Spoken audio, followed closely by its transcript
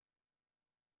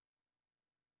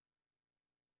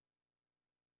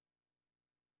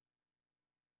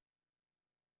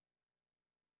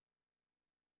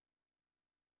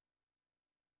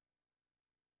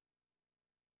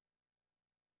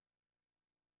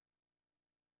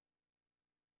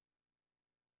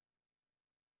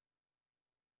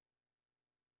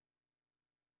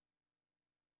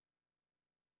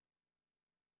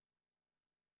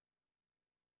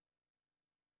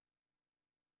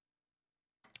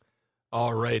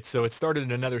All right, so it started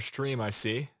in another stream, I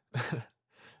see.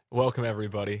 Welcome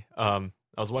everybody. I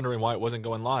was wondering why it wasn't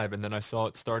going live, and then I saw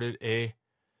it started a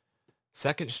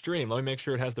second stream. Let me make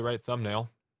sure it has the right thumbnail.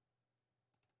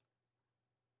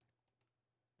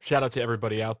 Shout out to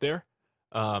everybody out there.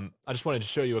 I just wanted to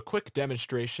show you a quick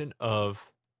demonstration um,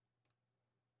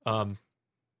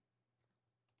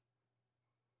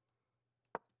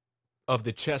 of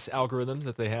the chess algorithms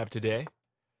that they have today.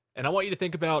 And I want you to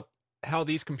think about how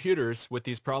these computers with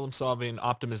these problem-solving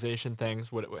optimization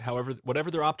things, whatever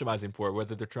they're optimizing for,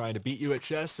 whether they're trying to beat you at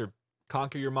chess or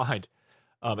conquer your mind.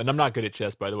 And I'm not good at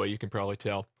chess, by the way, you can probably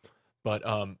tell. But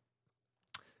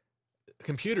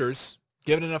computers,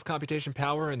 given enough computation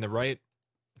power and the right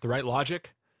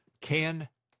logic, can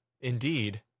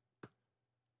indeed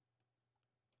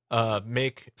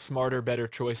make smarter, better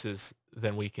choices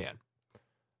than we can.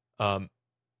 Um,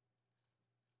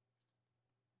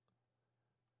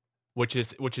 which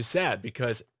is sad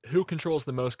because who controls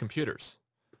the most computers?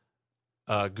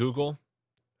 Google,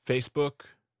 Facebook,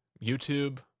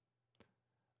 YouTube,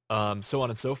 so on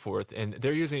and so forth, and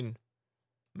they're using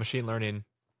machine learning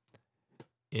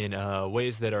in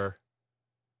ways that are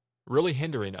really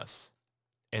hindering us,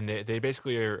 and they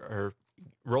basically are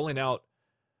rolling out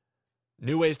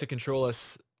new ways to control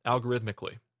us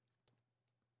algorithmically.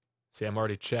 See, I'm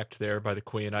already checked there by the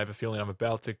queen. I have a feeling I'm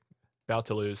about to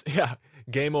lose. Yeah,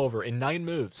 game over in 9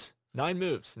 moves. 9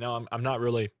 moves. Now, I'm not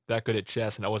really that good at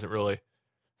chess, and I wasn't really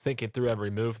thinking through every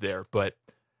move there, but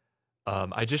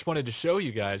I just wanted to show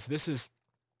you guys this is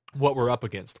what we're up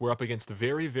against. We're up against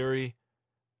very, very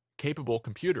capable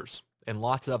computers, and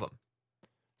lots of them.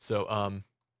 So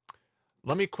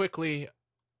let me quickly,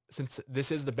 since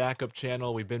this is the backup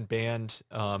channel, we've been banned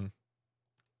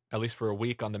at least for a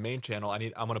week on the main channel. I'm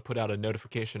going to put out a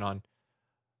notification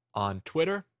on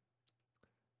Twitter.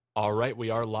 All right, we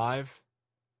are live.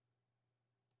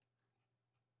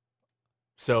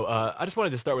 So I just wanted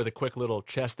to start with a quick little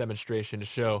chess demonstration to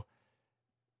show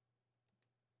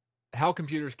how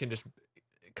computers can just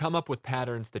come up with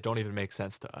patterns that don't even make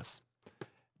sense to us,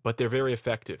 but they're very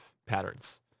effective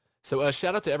patterns. So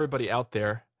shout out to everybody out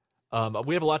there.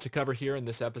 We have a lot to cover here in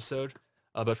this episode,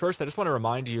 but first I just want to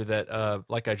remind you that,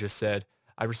 like I just said,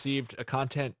 I received a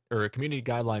content or a community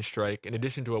guideline strike in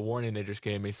addition to a warning they just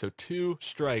gave me. So 2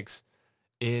 strikes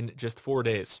in just 4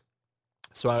 days.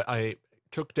 So I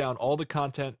took down all the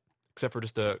content except for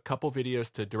just a couple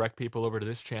videos to direct people over to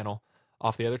this channel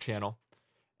off the other channel.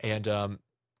 And I'm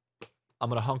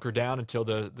going to hunker down until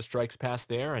the strikes pass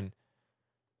there. And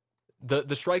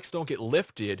the strikes don't get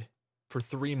lifted for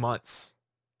 3 months.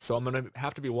 So I'm going to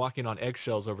have to be walking on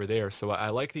eggshells over there. So I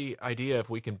like the idea if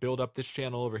we can build up this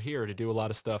channel over here to do a lot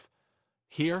of stuff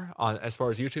here on as far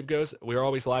as YouTube goes. We're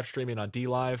always live streaming on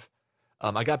DLive.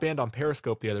 I got banned on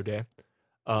Periscope the other day,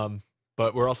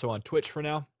 but we're also on Twitch for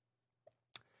now.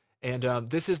 And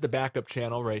this is the backup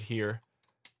channel right here.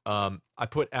 I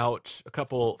put out a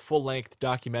couple full-length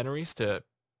documentaries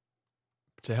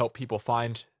to help people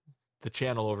find the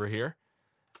channel over here.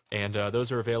 And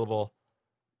those are available,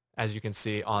 as you can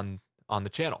see, on the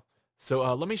channel.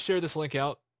 So let me share this link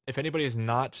out. If anybody is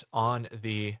not on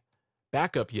the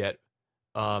backup yet,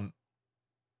 I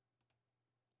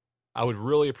would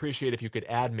really appreciate if you could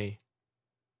add me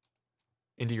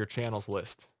into your channels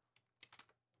list.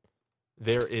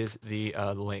 There is the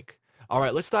link. All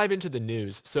right, let's dive into the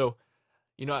news. So,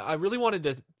 I really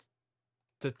wanted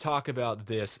to talk about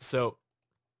this. So,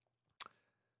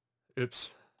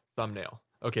 oops, thumbnail.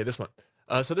 Okay, this one.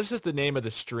 So this is the name of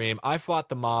the stream. I fought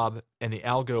the mob and the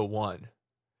algo won.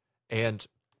 And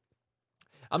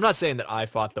I'm not saying that I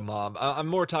fought the mob. I'm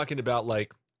more talking about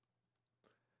like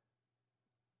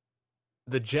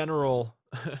the general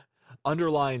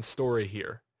underlying story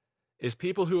here is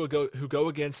people who go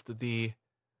against the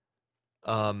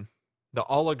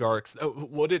oligarchs.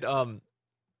 What did they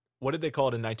call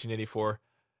it in 1984?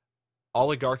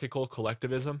 Oligarchical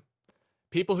collectivism.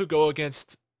 People who go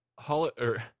against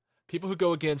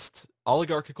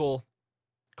oligarchical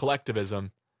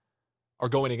collectivism are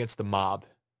going against the mob.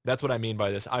 That's what I mean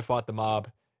by this. I fought the mob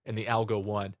and the algo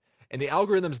won. And the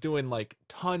algorithm's doing like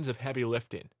tons of heavy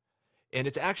lifting. And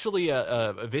it's actually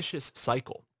a vicious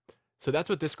cycle. So that's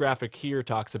what this graphic here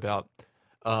talks about.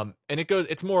 And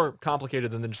it's more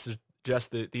complicated than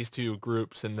just these two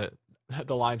groups and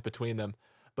the lines between them.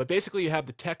 But basically you have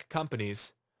the tech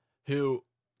companies who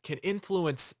can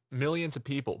influence millions of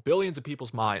people, billions of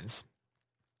people's minds.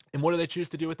 And what do they choose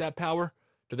to do with that power?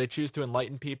 Do they choose to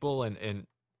enlighten people and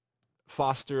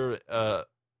foster an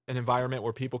environment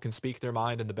where people can speak their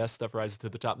mind and the best stuff rises to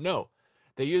the top? No.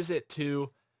 They use it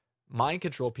to mind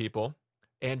control people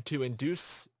and to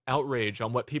induce outrage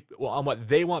on what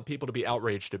they want people to be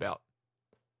outraged about.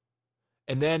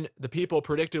 And then the people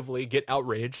predictably get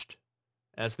outraged,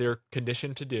 as they're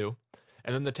conditioned to do.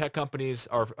 And then the tech companies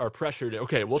are pressured,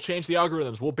 okay, we'll change the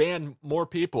algorithms. We'll ban more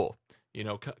people. You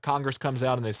know, Congress comes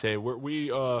out and they say, we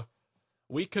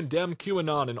condemn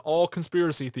QAnon and all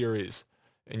conspiracy theories.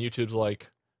 And YouTube's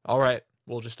like, all right,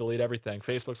 we'll just delete everything.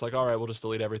 Facebook's like, all right, we'll just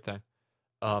delete everything.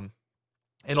 And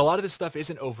a lot of this stuff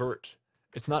isn't overt.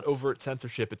 It's not overt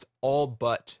censorship. It's all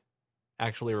but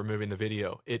actually removing the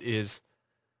video. It is,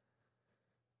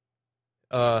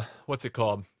 what's it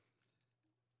called?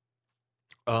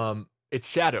 It's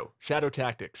shadow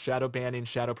tactics, shadow banning,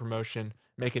 shadow promotion,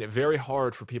 making it very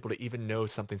hard for people to even know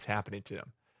something's happening to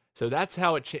them. So that's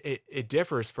how it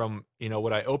differs from, you know,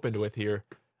 what I opened with here,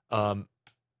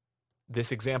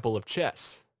 this example of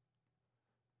chess,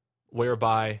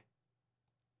 whereby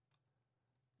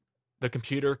the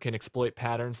computer can exploit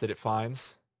patterns that it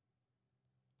finds.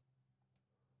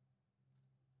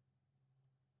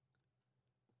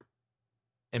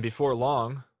 And before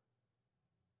long,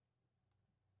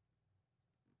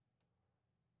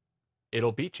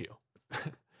 it'll beat you.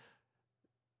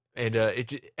 And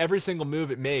every single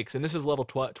move it makes, and this is level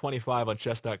 25 on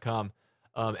chess.com,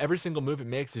 every single move it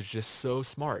makes is just so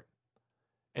smart.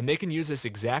 And they can use this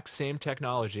exact same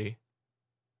technology,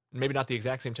 maybe not the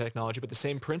exact same technology, but the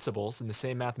same principles and the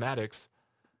same mathematics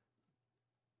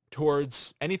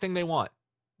towards anything they want,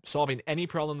 solving any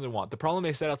problem they want. The problem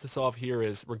they set out to solve here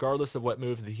is, regardless of what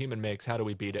moves the human makes, how do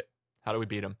we beat it? How do we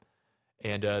beat them?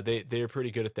 And they are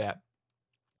pretty good at that.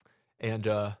 And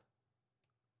I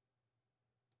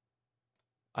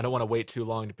don't want to wait too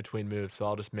long between moves, so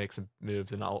I'll just make some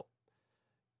moves and I'll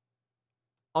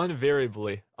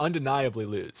undeniably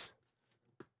lose.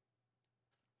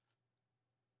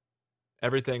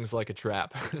 Everything's like a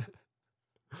trap.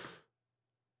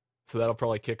 So that'll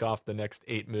probably kick off the next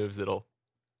 8 moves that'll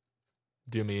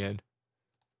do me in.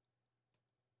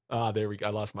 There we go.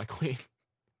 I lost my queen.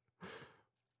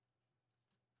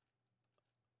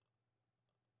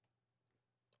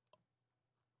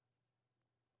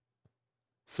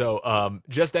 So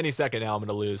just any second now I'm going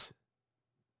to lose.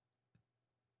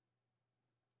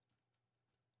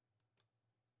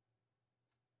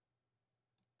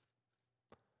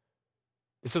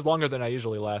 This is longer than I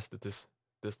usually last at this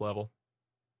level.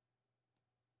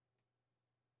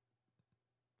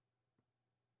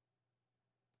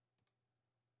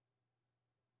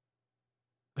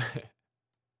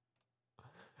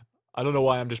 I don't know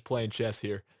why I'm just playing chess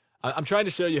here. I'm trying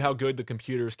to show you how good the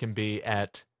computers can be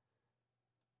at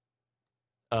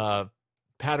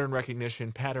pattern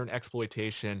recognition, pattern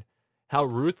exploitation, how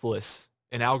ruthless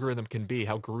an algorithm can be,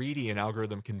 how greedy an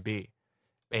algorithm can be.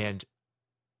 And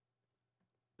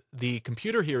the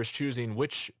computer here is choosing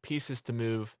which pieces to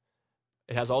move.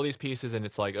 It has all these pieces, and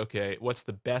it's like, okay, what's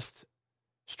the best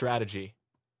strategy?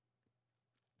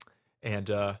 And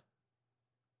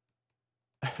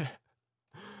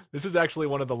this is actually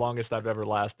one of the longest I've ever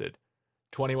lasted.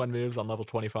 21 moves on level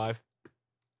 25.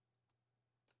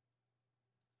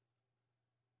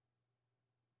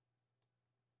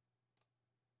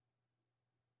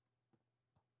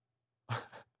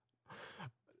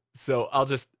 So I'll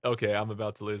just, okay, I'm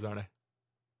about to lose, aren't I?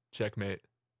 Checkmate.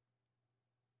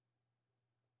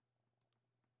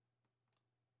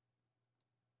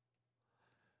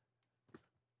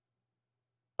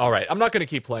 All right, I'm not going to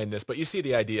keep playing this, but you see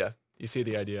the idea. You see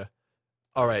the idea.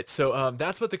 All right, so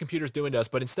that's what the computer's doing to us,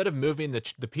 but instead of moving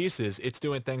the pieces, it's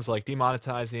doing things like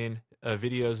demonetizing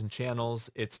videos and channels.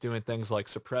 It's doing things like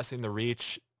suppressing the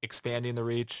reach, expanding the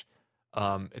reach.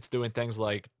 It's doing things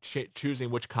like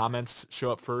choosing which comments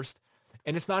show up first.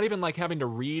 And it's not even like having to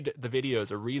read the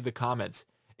videos or read the comments.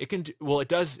 It can do, well, it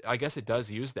does, I guess it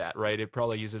does use that, right? It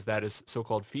probably uses that as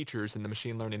so-called features in the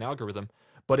machine learning algorithm,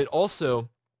 but it also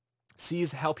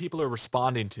sees how people are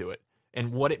responding to it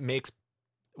and what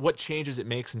changes it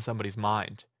makes in somebody's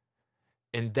mind.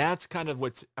 And that's kind of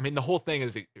the whole thing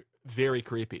is very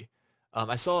creepy.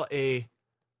 I saw an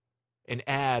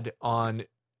ad on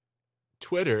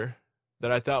Twitter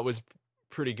that I thought was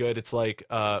pretty good. It's like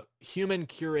human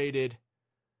curated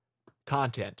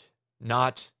content,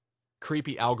 not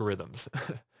creepy algorithms.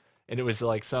 And it was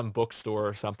like some bookstore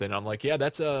or something. I'm like, yeah,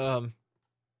 that's an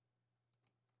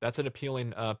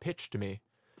appealing pitch to me.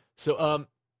 So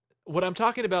what I'm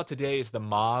talking about today is the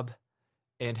mob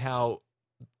and how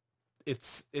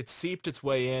it's seeped its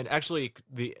way in. Actually,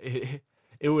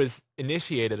 it was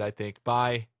initiated, I think,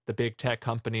 by the big tech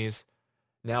companies.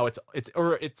 Now it's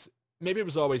maybe it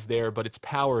was always there, but it's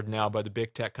powered now by the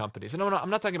big tech companies. And I'm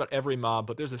not talking about every mob,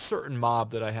 but there's a certain mob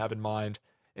that I have in mind,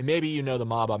 and maybe you know the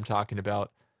mob I'm talking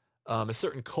about. a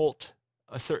certain cult,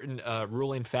 a certain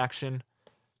ruling faction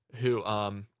who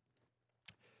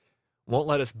won't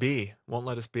let us be, won't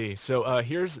let us be. So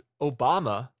here's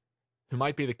Obama, who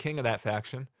might be the king of that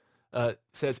faction,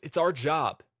 says it's our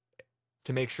job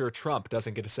to make sure Trump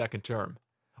doesn't get a second term,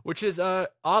 which is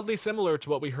oddly similar to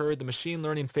what we heard the machine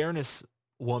learning fairness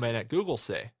woman at Google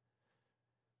say.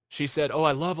 She said, oh,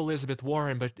 I love Elizabeth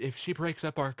Warren, but if she breaks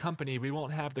up our company, we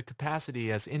won't have the capacity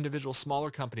as individual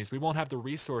smaller companies. We won't have the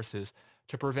resources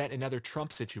to prevent another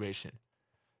Trump situation.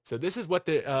 So this is what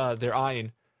they're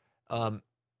eyeing. And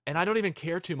I don't even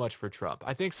care too much for Trump.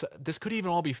 I think this could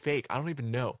even all be fake. I don't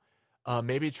even know.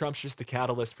 Maybe Trump's just the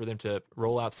catalyst for them to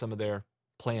roll out some of their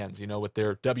plans, with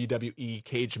their WWE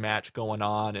cage match going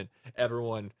on and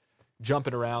everyone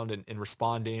jumping around and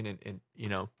responding and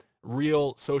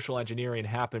real social engineering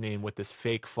happening with this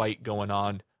fake fight going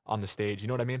on the stage. You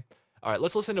know what I mean? All right,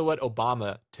 let's listen to what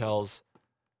Obama tells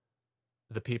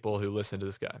the people who listen to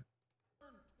this guy.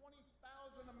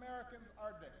 20,000 Americans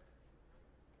are dead.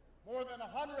 More than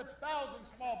 100,000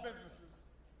 small businesses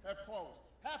have closed.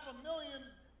 500,000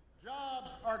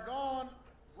 jobs are gone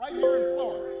right here in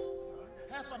Florida.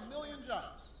 500,000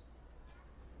 jobs.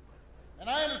 And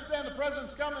I understand the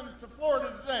president's coming to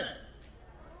Florida today.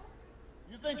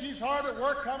 You think he's hard at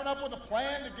work coming up with a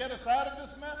plan to get us out of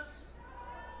this mess?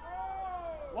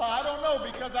 Well, I don't know,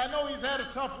 because I know he's had a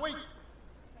tough week.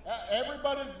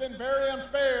 Everybody's been very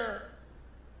unfair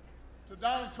to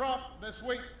Donald Trump this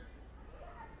week.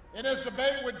 In his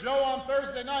debate with Joe on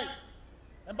Thursday night,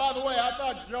 and by the way, I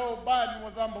thought Joe Biden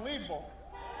was unbelievable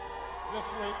this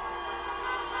week.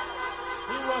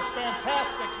 He was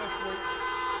fantastic this week.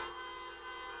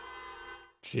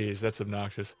 Jeez, that's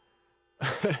obnoxious.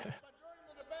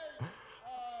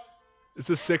 It's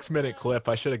a 6-minute clip.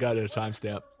 I should have got it a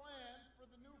timestamp. For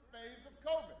the new phase of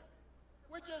COVID,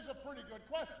 which is a pretty good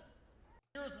question.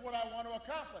 Here's what I want to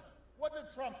accomplish. What did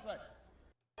Trump say?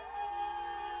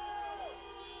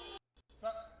 So,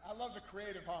 I love the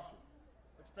creative honking.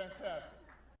 It's fantastic.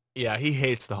 Yeah, he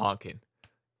hates the honking.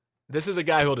 This is a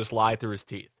guy who'll just lie through his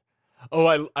teeth.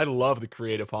 Oh, I love the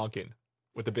creative honking.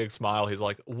 With a big smile, he's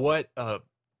like, what?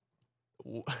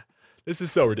 This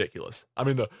is so ridiculous. I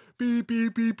mean, the beep,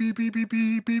 beep, beep, beep, beep, beep,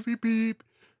 beep, beep, beep, beep.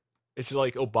 It's just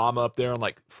like Obama up there on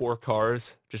like 4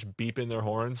 cars, just beeping their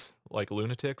horns like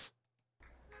lunatics.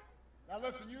 Now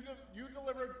listen, you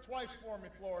delivered twice for me,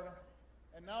 Florida.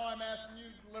 And now I'm asking you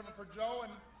to deliver for Joe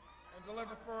and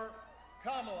deliver for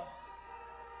Kamala.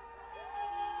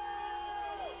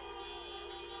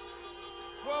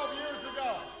 12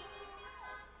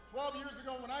 years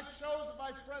ago, when I chose a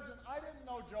vice president, I didn't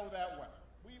know Joe that well.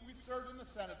 We served in the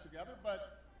Senate together,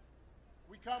 but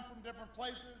we come from different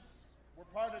places. We're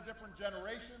part of different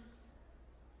generations.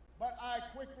 But I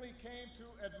quickly came to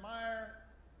admire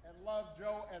and love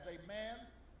Joe as a man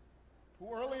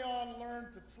who early on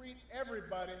learned to treat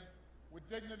everybody with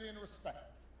dignity and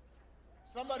respect.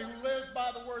 Somebody who lives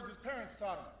by the words his parents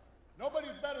taught him.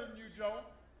 Nobody's better than you, Joe,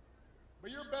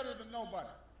 but you're better than nobody.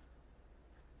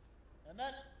 And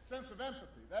that sense of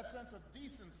empathy, that sense of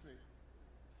decency,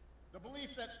 the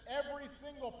belief that every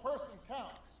single person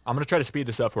counts. I'm going to try to speed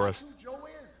this up for us. That's who Joe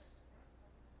is.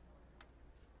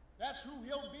 That's who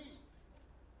he'll be.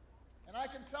 And I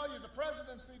can tell you, the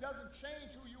presidency doesn't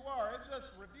change who you are. It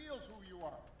just reveals who you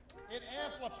are. It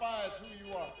amplifies who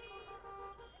you are.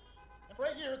 And for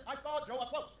 8 years, I saw Joe up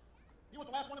close. He was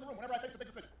the last one in the room whenever I faced a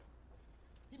big decision.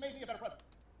 He made me a better president.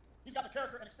 He's got the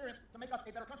character and experience to make us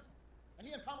a better country. And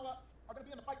he and Kamala are going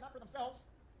to be in the fight not for themselves,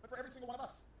 but for every single one of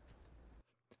us.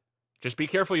 Just be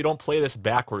careful you don't play this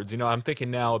backwards. I'm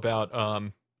thinking now about,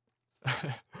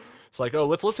 it's like, oh,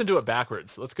 let's listen to it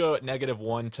backwards. Let's go at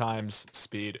 -1 times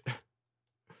speed.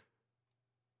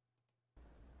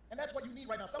 And that's what you need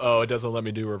right now. Oh, it doesn't let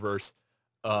me do reverse.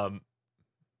 It'd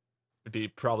be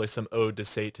probably some ode to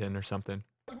Satan or something.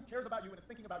 Who cares about you and is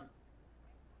thinking about you?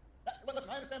 Listen,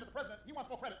 I understand that the president, he wants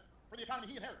full credit for the economy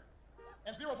he inherited,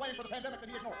 and zero blame for the pandemic that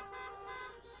he ignored.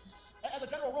 As a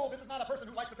general rule, this is not a person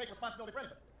who likes to take responsibility for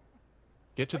anything.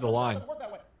 Get to the line. It doesn't work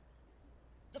that way.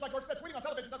 Just like George said, tweeting on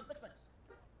television doesn't fix things.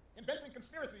 Inventing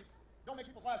conspiracies don't make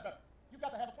people's lives better. You've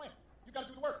got to have a plan. You've got to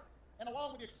do the work. And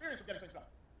along with the experience of getting things done,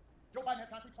 Joe Biden has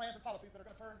concrete plans and policies that are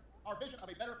going to turn our vision of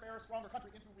a better, fairer, stronger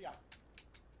country into reality.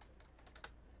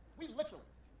 We literally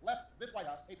left this White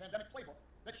House a pandemic playbook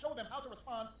that showed them how to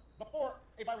respond before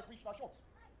a virus reached our shores.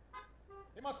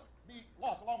 It must be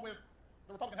lost along with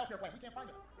the Republican health care plan. We can't find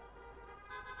it.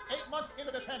 8 months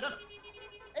into this pandemic,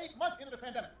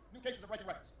 new cases are breaking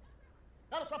records.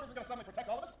 Donald Trump isn't going to suddenly protect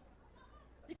all of us.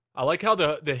 I like how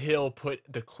the Hill put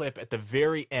the clip at the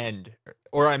very end,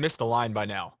 or I missed the line by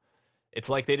now. It's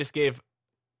like they just gave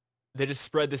They just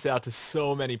spread this out to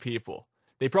so many people.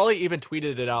 They probably even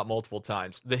tweeted it out multiple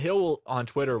times. The Hill on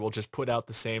Twitter will just put out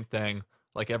the same thing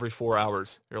like every 4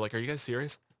 hours. They're like, are you guys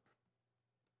serious?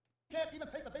 He can't even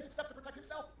take the basic steps to protect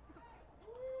himself.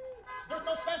 There's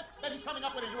no sense that he's coming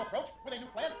up with a new approach, with a new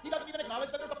plan. He doesn't even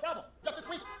acknowledge that there's a problem. Just this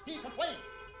week, he complained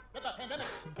that the pandemic...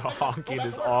 The honking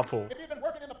is awful. If he'd been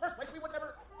working in the first place, we would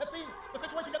never have seen the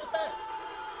situation get this bad.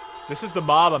 This is the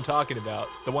mob I'm talking about.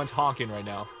 The ones honking right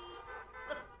now.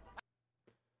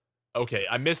 Okay,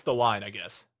 I missed the line, I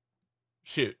guess.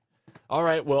 Shoot. All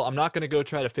right, well, I'm not going to go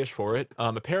try to fish for it.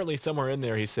 Apparently, somewhere in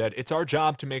there, he said, it's our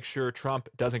job to make sure Trump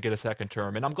doesn't get a second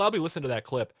term. And I'm glad we listened to that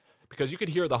clip because you could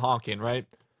hear the honking, right?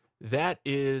 That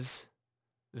is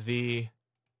the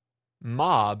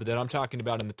mob that I'm talking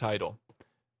about in the title.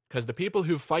 Because the people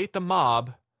who fight the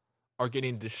mob are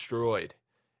getting destroyed.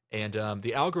 And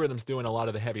the algorithm's doing a lot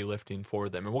of the heavy lifting for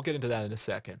them. And we'll get into that in a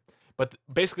second. But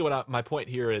basically my point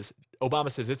here is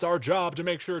Obama says, it's our job to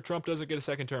make sure Trump doesn't get a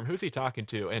second term. Who's he talking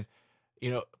to? And,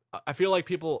 you know, I feel like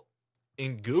people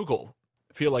in Google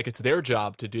feel like it's their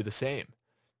job to do the same.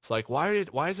 It's like, why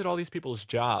is it all these people's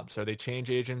jobs? Are they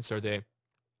change agents? Are they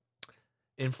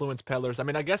influence peddlers? I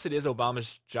mean, I guess it is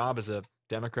Obama's job as a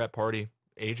Democrat Party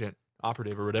agent,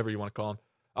 operative, or whatever you want to call him.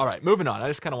 All right, moving on. I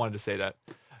just kind of wanted to say that.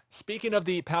 Speaking of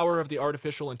the power of the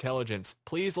artificial intelligence,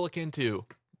 please look into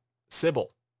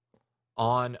Sybil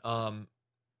on,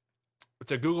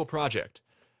 it's a Google project.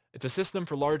 It's a system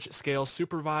for large-scale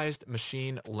supervised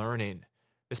machine learning.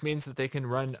 This means that they can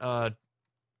run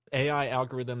AI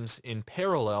algorithms in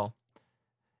parallel,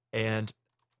 and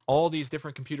all these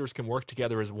different computers can work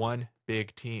together as one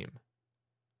big team.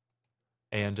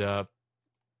 And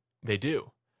they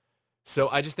do. So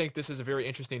I just think this is a very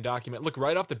interesting document. Look,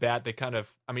 right off the bat, they kind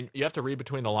of, I mean, you have to read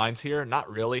between the lines here. Not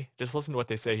really. Just listen to what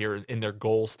they say here in their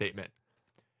goal statement.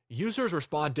 Users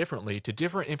respond differently to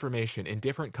different information in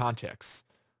different contexts.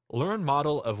 Learn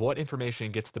model of what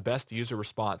information gets the best user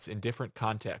response in different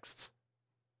contexts.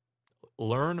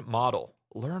 Learn model.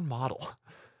 Learn model.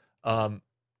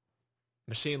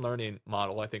 Machine learning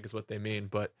model, I think is what they mean.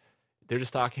 But they're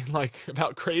just talking like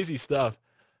about crazy stuff,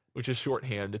 which is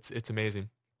shorthand. It's amazing.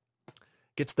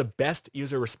 Gets the best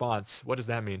user response. What does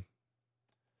that mean?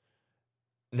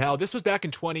 Now, this was back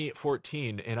in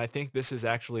 2014, and I think this is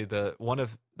actually one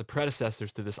of the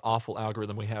predecessors to this awful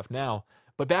algorithm we have now.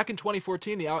 But back in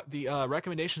 2014, the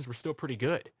recommendations were still pretty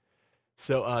good.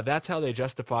 So that's how they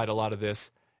justified a lot of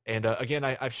this. And again,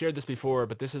 I've shared this before,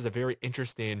 but this is a very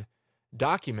interesting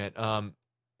document.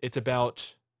 It's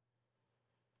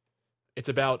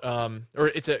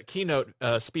a keynote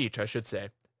speech, I should say,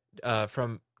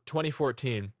 from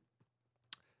 2014,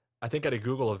 I think at a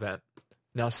Google event.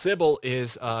 Now, Sybil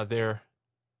is their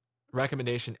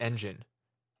recommendation engine,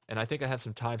 and I think I have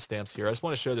some timestamps here. I just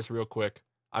want to show this real quick.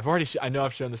 I know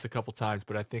I've shown this a couple times,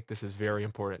 but I think this is very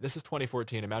important. This is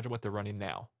 2014. Imagine what they're running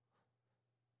now.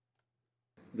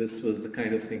 This was the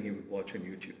kind of thing he would watch on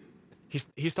YouTube.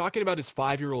 He's talking about his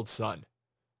 5-year-old son.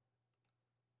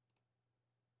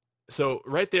 So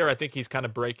right there, I think he's kind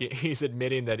of he's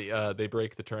admitting that they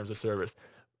break the terms of service,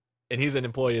 and he's an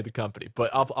employee of the company. But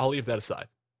I'll leave that aside.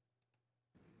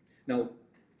 Now,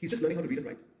 he's just learning how to read and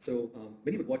write. So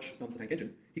when he would watch Thomas the Tank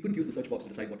Engine, he couldn't use the search box to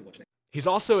decide what to watch next. He's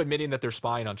also admitting that they're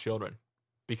spying on children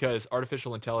because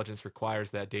artificial intelligence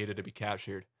requires that data to be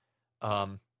captured.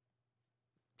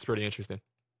 It's pretty interesting.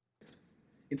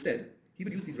 Instead, he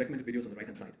would use these recommended videos on the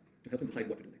right-hand side to help him decide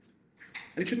what to do next.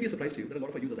 And it shouldn't be a surprise to you that a lot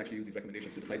of our users actually use these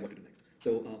recommendations to decide what to do next.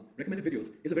 So recommended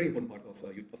videos is a very important part of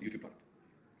the YouTube product.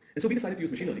 And so we decided to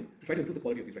use machine learning to try to improve the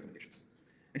quality of these recommendations.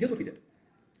 And here's what we did.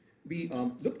 We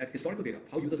looked at historical data of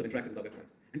how users have interacted with our website.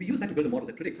 And we used that to build a model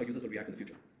that predicts how users will react in the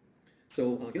future.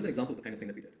 So here's an example of the kind of thing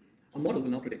that we did. Our model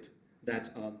will now predict the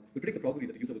probability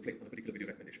that a user will click on a particular video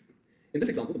recommendation. In this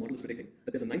example, the model is predicting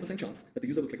that there's a 9% chance that the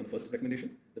user will click on the first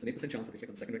recommendation, there's an 8% chance that they click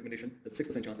on the second recommendation, there's a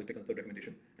 6% chance they click on the third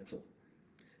recommendation, and so on.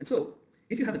 And so,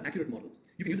 if you have an accurate model,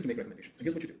 you can use it to make recommendations. And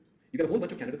here's what you do. You get a whole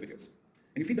bunch of candidate videos,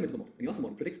 and you feed them into the model, and you ask the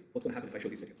model, predict what's going to happen if I show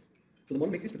these videos. So the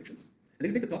model makes these predictions, and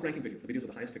then you take the top ranking videos, the videos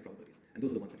with the highest click probabilities, and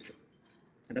those are the ones that you show.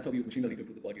 And that's how we use machine learning to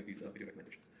improve the quality of these video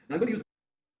recommendations. Now I'm going to use...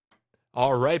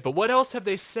 All right, but what else have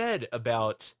they said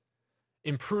about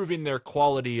improving their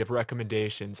quality of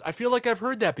recommendations? I feel like I've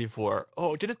heard that before.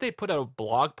 Oh, didn't they put a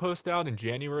blog post out in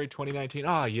January 2019?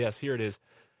 Ah, yes, here it is.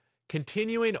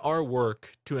 Continuing our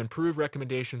work to improve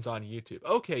recommendations on YouTube.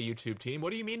 Okay, YouTube team,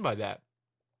 what do you mean by that?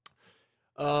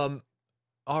 All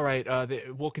right,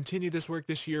 we'll continue this work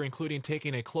this year, including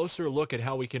taking a closer look at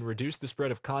how we can reduce the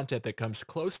spread of content that comes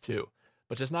close to,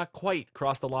 but does not quite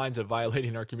cross the lines of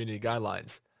violating our community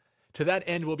guidelines. To that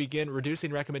end, we'll begin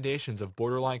reducing recommendations of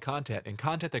borderline content and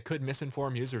content that could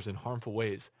misinform users in harmful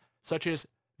ways, such as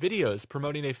videos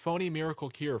promoting a phony miracle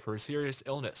cure for a serious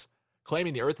illness,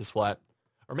 claiming the earth is flat,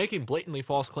 or making blatantly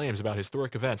false claims about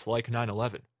historic events like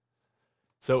 9/11.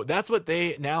 So that's what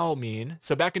they now mean.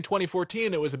 So back in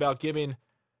 2014, it was about giving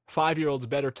 5-year-olds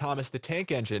better Thomas the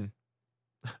Tank Engine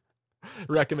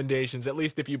recommendations, at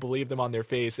least if you believe them on their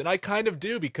face. And I kind of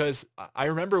do, because I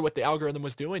remember what the algorithm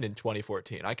was doing in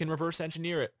 2014. I can reverse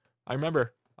engineer it. I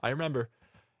remember.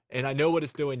 And I know what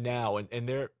it's doing now. And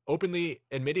they're openly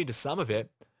admitting to some of it,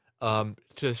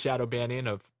 to shadow banning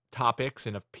of topics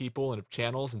and of people and of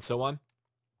channels and so on.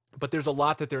 But there's a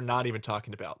lot that they're not even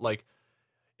talking about. Like,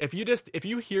 if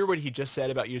you hear what he just said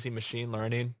about using machine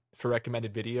learning for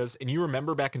recommended videos, and you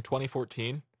remember back in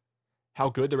 2014 how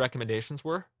good the recommendations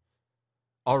were,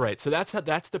 all right, so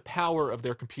that's the power of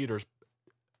their computers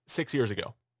 6 years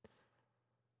ago.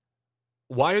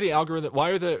 Why are the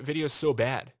videos so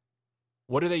bad?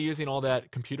 What are they using all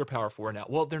that computer power for now?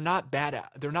 Well, they're not bad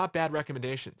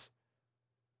recommendations.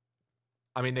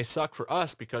 I mean, they suck for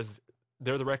us because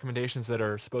they're the recommendations that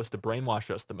are supposed to brainwash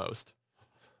us the most.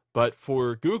 But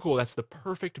for Google, that's the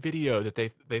perfect video that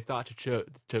they thought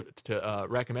to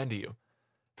recommend to you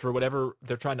for whatever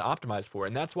they're trying to optimize for.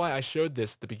 And that's why I showed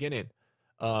this at the beginning.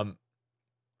 How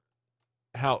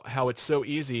it's so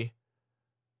easy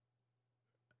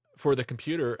for the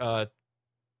computer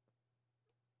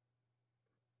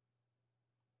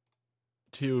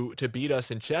to beat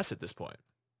us in chess at this point.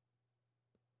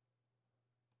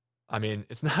 I mean,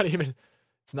 it's not even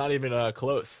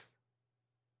close.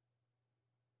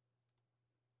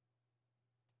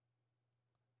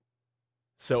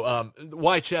 So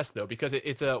why chess though? Because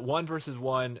it's a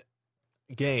 1-versus-1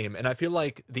 game, and I feel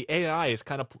like the AI is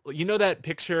kind of, you know, that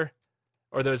picture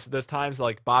or those times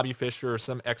like Bobby Fischer or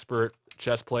some expert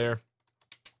chess player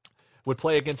would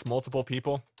play against multiple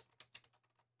people.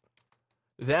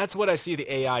 That's what I see the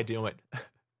AI doing.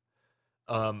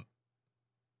 Let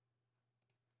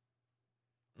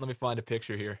me find a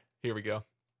picture here. Here we go.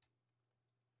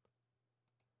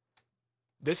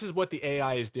 This is what the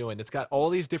AI is doing. It's got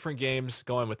all these different games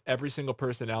going with every single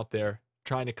person out there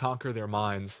trying to conquer their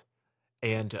minds.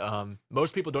 And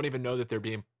most people don't even know that they're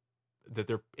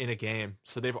in a game.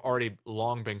 So they've already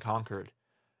long been conquered.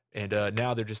 And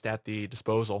now they're just at the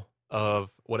disposal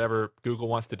of whatever Google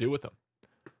wants to do with them,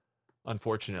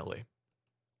 unfortunately.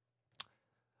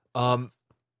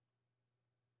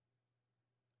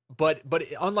 But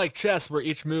unlike chess, where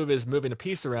each move is moving a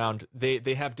piece around,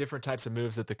 they have different types of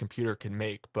moves that the computer can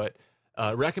make. But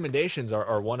recommendations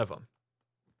are one of them.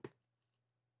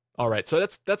 All right, so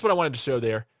that's what I wanted to show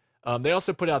there. They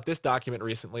also put out this document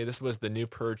recently. This was the new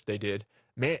purge they did.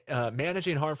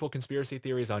 Managing harmful conspiracy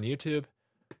theories on YouTube.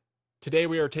 Today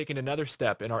we are taking another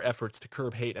step in our efforts to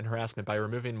curb hate and harassment by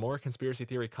removing more conspiracy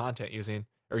theory content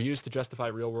used to justify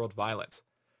real-world violence.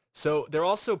 So they're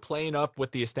also playing up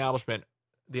with the establishment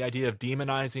the idea of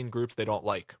demonizing groups they don't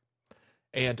like.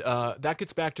 And that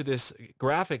gets back to this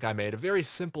graphic I made, a very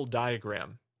simple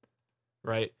diagram,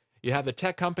 right? You have the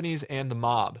tech companies and the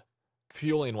mob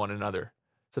fueling one another.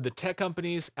 So the tech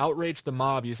companies outrage the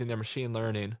mob using their machine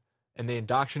learning, and they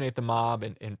indoctrinate the mob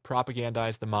and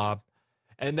propagandize the mob.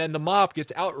 And then the mob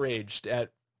gets outraged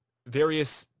at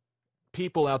various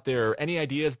people out there, any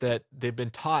ideas that they've been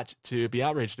taught to be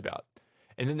outraged about.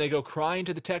 And then they go crying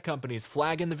to the tech companies,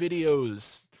 flagging the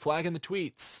videos, flagging the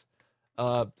tweets,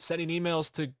 sending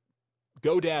emails to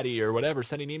GoDaddy or whatever,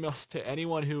 sending emails to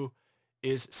anyone who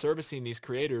is servicing these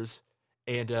creators.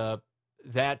 And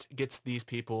that gets these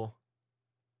people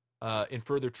in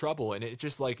further trouble. And it's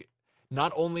just like,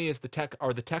 not only is the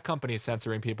tech companies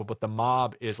censoring people, but the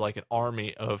mob is like an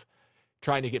army of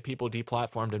trying to get people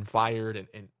deplatformed and fired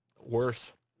and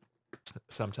worse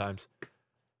sometimes.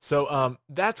 So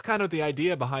that's kind of the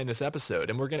idea behind this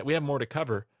episode, and we have more to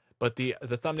cover. But the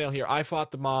thumbnail here, I fought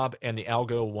the mob and the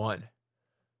algo won.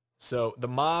 So the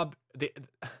mob,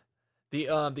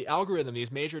 the algorithm,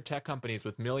 these major tech companies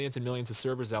with millions and millions of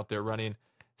servers out there running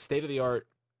state-of-the-art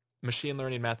machine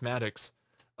learning mathematics,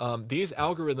 these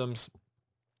algorithms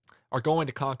are going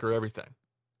to conquer everything.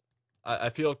 I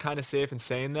feel kind of safe in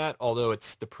saying that, although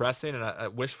it's depressing, and a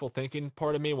wishful thinking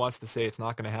part of me wants to say it's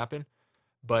not going to happen.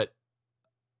 But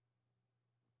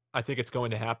I think it's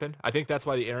going to happen. I think that's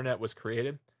why the internet was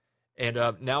created. And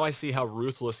now I see how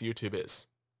ruthless YouTube is.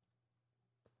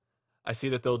 I see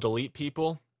that they'll delete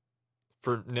people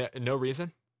for no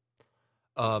reason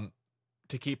to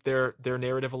keep their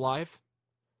narrative alive.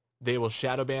 They will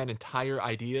shadow ban entire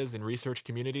ideas and research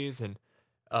communities and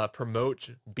promote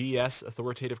BS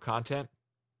authoritative content.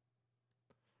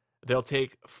 They'll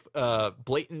take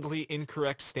blatantly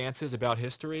incorrect stances about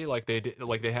history, like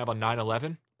they have on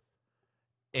 9/11,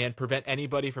 and prevent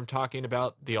anybody from talking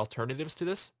about the alternatives to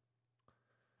this,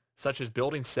 such as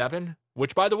Building 7,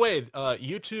 which, by the way,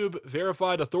 YouTube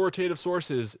verified authoritative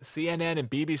sources, CNN and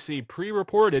BBC,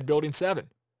 pre-reported Building 7.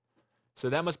 So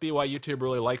that must be why YouTube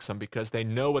really likes them, because they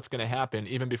know what's going to happen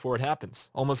even before it happens,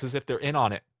 almost as if they're in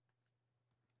on it.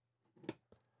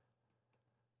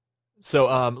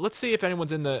 So let's see if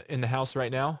anyone's in the house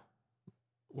right now.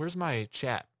 Where's my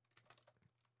chat?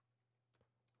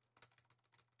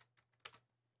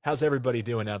 How's everybody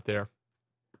doing out there?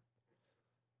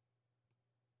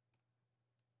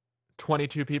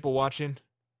 22 people watching.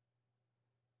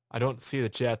 I don't see the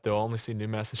chat though. I only see new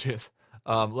messages.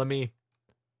 Let me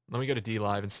go to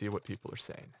DLive and see what people are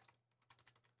saying.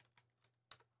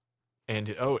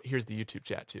 And oh, here's the YouTube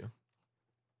chat too.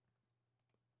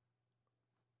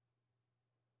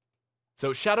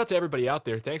 So shout out to everybody out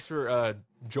there. Thanks for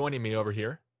joining me over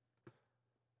here.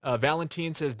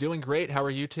 Valentine says, doing great. How are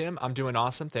you, Tim? I'm doing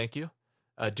awesome. Thank you.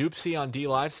 Doopsy on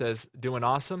DLive says, doing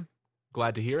awesome.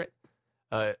 Glad to hear it.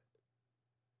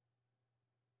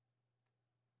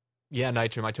 Yeah,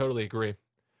 Nitrum, I totally agree.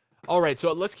 All right,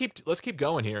 so let's keep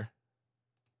going here.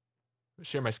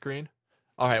 Share my screen.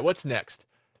 All right, what's next?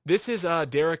 This is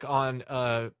Derek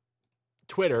on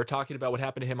Twitter talking about what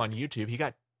happened to him on YouTube. He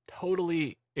got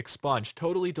totally expunged,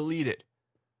 totally deleted,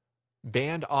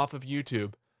 banned off of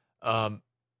YouTube.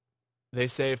 They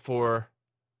say for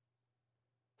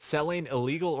selling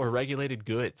illegal or regulated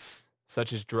goods,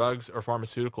 such as drugs or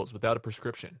pharmaceuticals, without a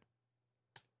prescription.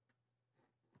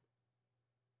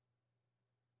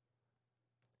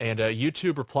 And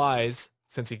YouTube replies,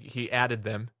 since he added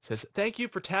them, says, thank you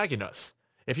for tagging us.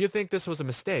 If you think this was a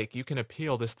mistake, you can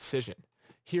appeal this decision.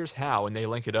 Here's how, and they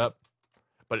link it up.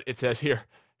 But it says here,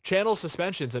 channel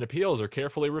suspensions and appeals are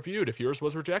carefully reviewed. If yours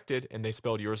was rejected, and they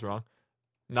spelled yours wrong.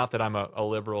 Not that I'm a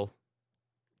liberal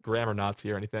grammar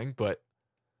Nazi or anything, but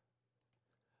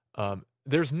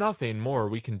there's nothing more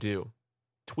we can do.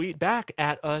 Tweet back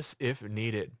at us if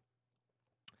needed.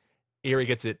 Erie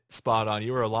gets it spot on.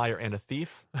 You are a liar and a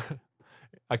thief.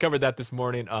 I covered that this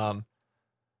morning.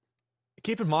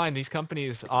 Keep in mind, these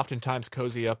companies oftentimes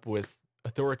cozy up with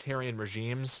authoritarian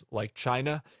regimes like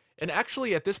China. And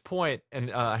actually at this point,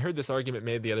 and I heard this argument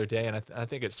made the other day, and I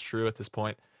think it's true at this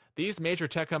point, these major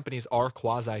tech companies are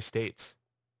quasi-states,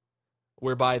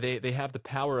 whereby they have the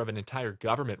power of an entire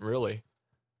government, really,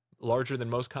 larger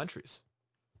than most countries.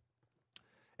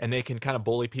 And they can kind of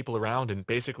bully people around and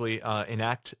basically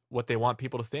enact what they want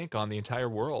people to think on the entire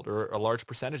world, or a large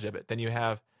percentage of it. Then you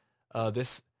have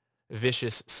this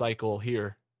vicious cycle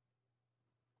here.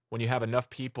 When you have enough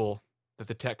people that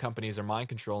the tech companies are mind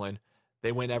controlling,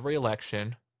 they win every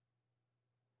election,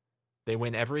 they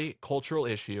win every cultural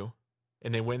issue,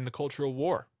 and they win the cultural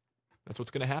war. That's what's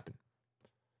going to happen.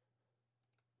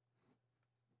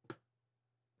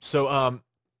 So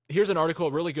here's an article,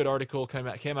 a really good article, came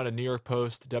out of New York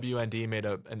Post. WND made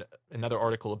another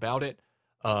article about it.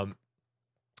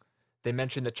 They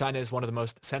mentioned that China is one of the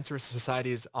most censorous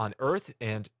societies on Earth,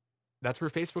 and that's where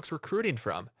Facebook's recruiting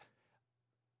from.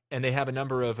 And they have a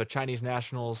number of Chinese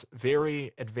nationals,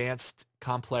 very advanced,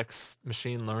 complex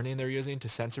machine learning they're using to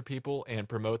censor people and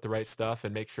promote the right stuff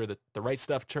and make sure that the right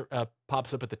stuff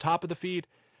pops up at the top of the feed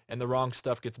and the wrong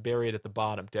stuff gets buried at the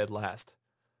bottom, dead last.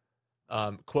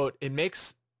 Quote, it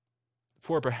makes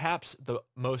for perhaps the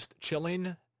most chilling,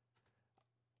 let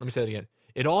me say that again.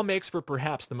 It all makes for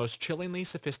perhaps the most chillingly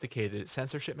sophisticated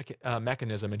censorship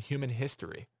mechanism in human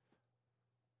history.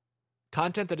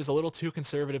 Content that is a little too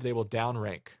conservative, they will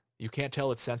downrank. You can't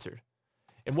tell it's censored.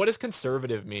 And what does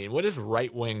conservative mean? What does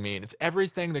right-wing mean? It's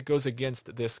everything that goes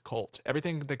against this cult,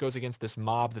 everything that goes against this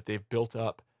mob that they've built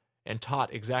up and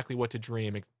taught exactly what to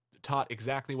dream, taught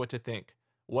exactly what to think,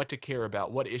 what to care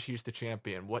about, what issues to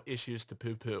champion, what issues to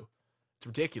poo-poo. It's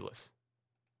ridiculous.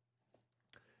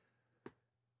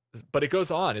 But it goes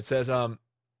on. It says,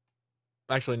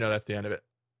 actually, no, that's the end of it.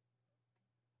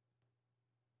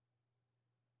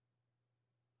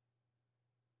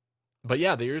 But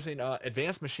yeah, they're using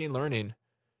advanced machine learning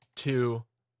to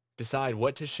decide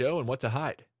what to show and what to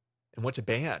hide and what to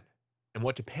ban and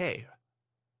what to pay.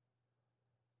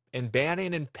 And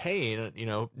banning and paying,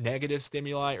 negative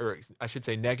stimuli, or I should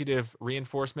say negative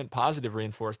reinforcement, positive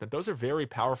reinforcement, those are very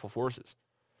powerful forces.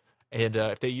 And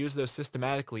if they use those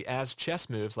systematically as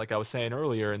chess moves, like I was saying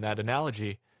earlier in that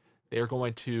analogy, they are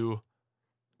going to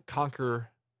conquer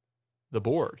the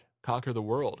board, conquer the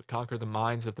world, conquer the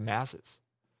minds of the masses.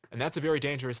 And that's a very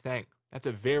dangerous thing. That's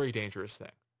a very dangerous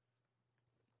thing.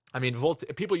 I mean,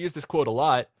 people use this quote a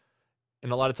lot.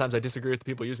 And a lot of times I disagree with the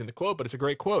people using the quote, but it's a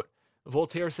great quote.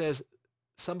 Voltaire says,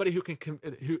 somebody who can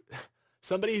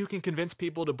convince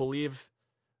people to believe,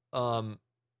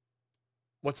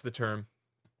 what's the term?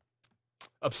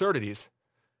 Absurdities.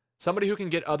 Somebody who can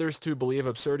get others to believe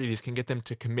absurdities can get them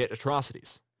to commit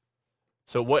atrocities.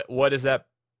 So what does that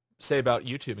say about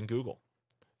YouTube and Google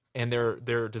and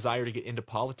their desire to get into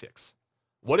politics?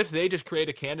 What if they just create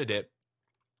a candidate?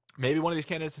 Maybe one of these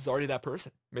candidates is already that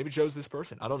person. Maybe Joe's this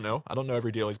person. I don't know. I don't know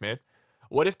every deal he's made.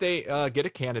 What if they get a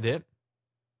candidate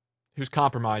who's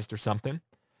compromised or something,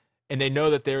 and they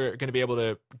know that they're going to be able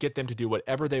to get them to do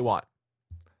whatever they want,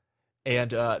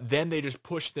 and then they just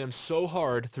push them so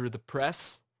hard through the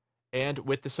press and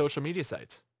with the social media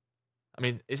sites? I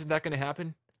mean, isn't that going to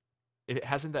happen? It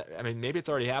hasn't that. I mean, maybe it's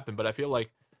already happened, but I feel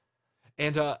like,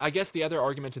 and I guess the other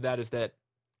argument to that is that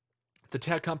the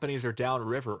tech companies are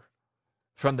downriver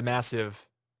from the massive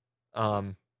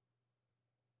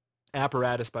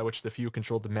apparatus by which the few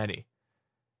control the many.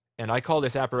 And I call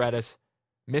this apparatus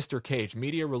Mr. Cage: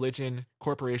 media, religion,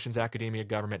 corporations, academia,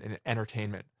 government, and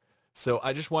entertainment. So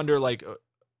I just wonder, like,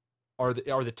 are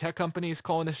the tech companies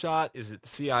calling the shot? Is it the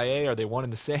CIA? Are they one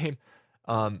and the same?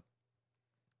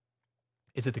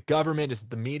 Is it the government? Is it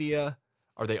the media?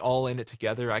 Are they all in it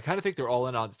together? I kind of think they're all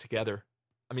in on it together.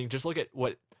 I mean, just look at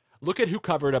who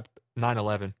covered up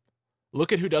 9/11.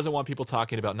 Look at who doesn't want people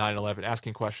talking about 9/11,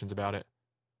 asking questions about it.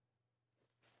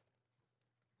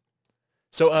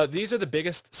 So these are the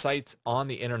biggest sites on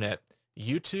the internet: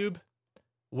 YouTube,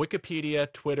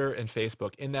 Wikipedia, Twitter, and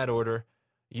Facebook, in that order.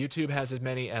 YouTube has as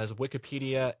many as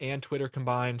Wikipedia and Twitter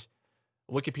combined.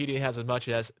 Wikipedia has as much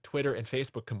as Twitter and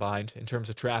Facebook combined in terms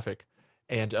of traffic.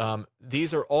 And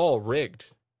these are all rigged.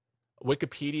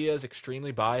 Wikipedia is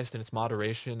extremely biased in its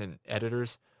moderation and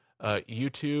editors.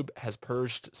 YouTube has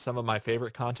purged some of my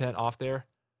favorite content off there.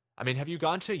 I mean, have you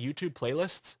gone to YouTube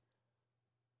playlists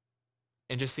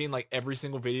and just seen like every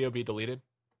single video be deleted?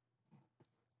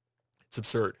 It's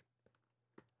absurd.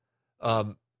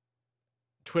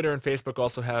 Twitter and Facebook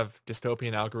also have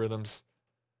dystopian algorithms,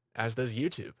 as does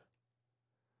YouTube.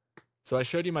 So I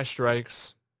showed you my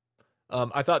strikes.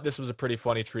 I thought this was a pretty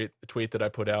funny tweet that I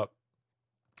put out.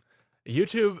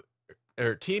 YouTube,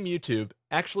 or Team YouTube,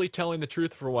 actually telling the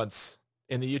truth for once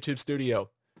in the YouTube studio.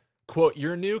 Quote,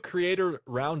 "Your new creator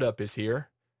roundup is here.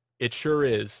 It sure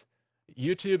is.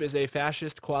 YouTube is a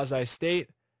fascist quasi-state."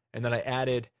 And then I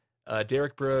added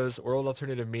Derek Bros, World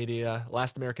Alternative Media,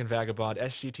 Last American Vagabond,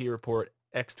 SGT Report,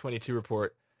 X22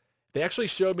 Report. They actually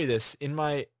showed me this in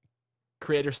my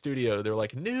creator studio. They're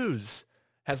like, news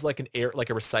has like a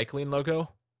recycling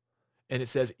logo, and it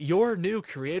says, "Your new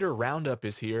creator roundup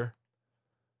is here."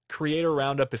 Creator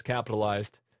roundup is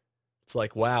capitalized. It's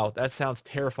like, wow, that sounds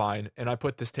terrifying. And I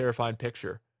put this terrifying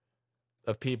picture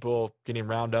of people getting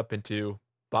round up into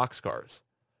boxcars.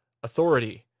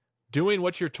 Authority. Doing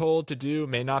what you're told to do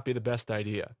may not be the best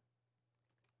idea.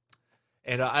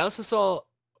 And I also saw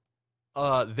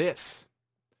this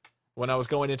when I was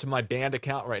going into my banned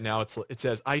account right now. It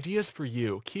says, "Ideas for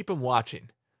you. Keep them watching.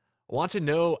 Want to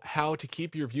know how to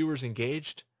keep your viewers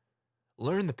engaged?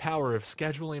 Learn the power of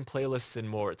scheduling, playlists, and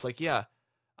more." It's like, yeah,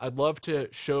 I'd love to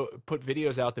put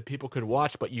videos out that people could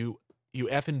watch, but you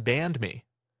effing banned me.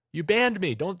 You banned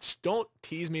me. Don't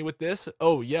tease me with this.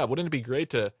 Oh yeah, wouldn't it be great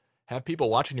to have people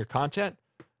watching your content?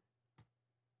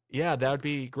 Yeah, that would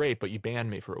be great, but you banned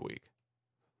me for a week.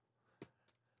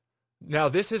 Now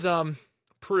this is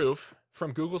proof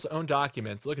from Google's own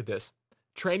documents. Look at this.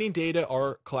 Training data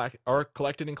are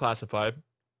collected and classified.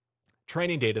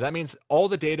 Training data, that means all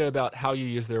the data about how you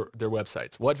use their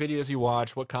websites, what videos you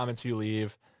watch, what comments you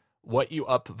leave, what you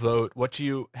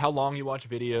upvote, how long you watch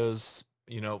videos,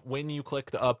 when you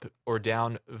click the up or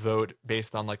down vote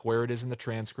based on like where it is in the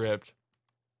transcript.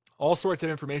 All sorts of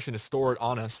information is stored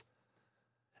on us.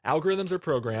 Algorithms are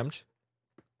programmed,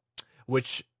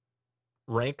 which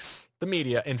ranks the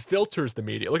media and filters the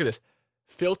media. Look at this.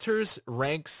 Filters,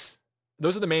 ranks,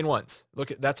 those are the main ones.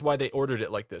 That's why they ordered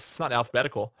it like this. It's not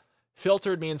alphabetical.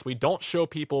 Filtered means we don't show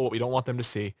people what we don't want them to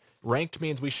see. Ranked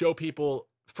means we show people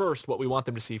first what we want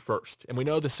them to see first. And we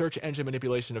know the search engine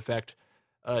manipulation effect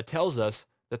tells us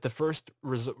that the first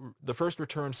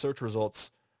return search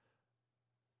results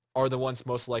are the ones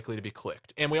most likely to be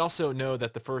clicked. And we also know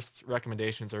that the first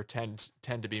recommendations tend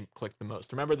to be clicked the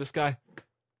most. Remember this guy?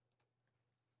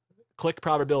 Click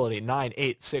probability 9,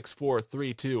 8, 6, 4,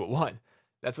 3, 2, 1.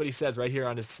 That's what he says right here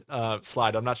on his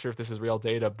slide. I'm not sure if this is real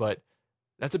data, but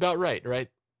that's about right?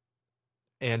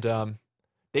 And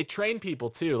they train people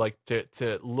too, like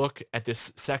to look at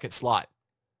this second slot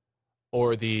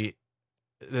or the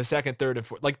second, third, and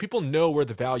fourth. Like people know where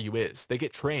the value is. They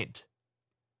get trained.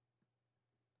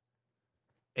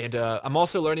 And I'm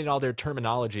also learning all their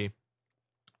terminology,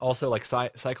 also like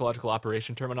psychological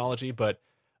operation terminology. But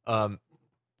um,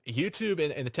 YouTube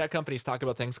and the tech companies talk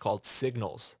about things called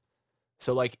signals.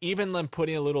 So like even them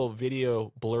putting a little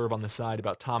video blurb on the side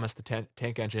about Thomas the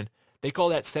Tank Engine, they call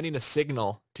that sending a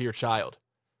signal to your child.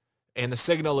 And the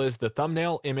signal is the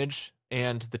thumbnail image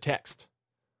and the text.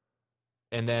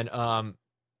 And then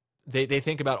they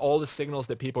think about all the signals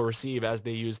that people receive as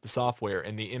they use the software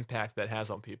and the impact that has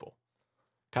on people.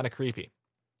 Kind of creepy.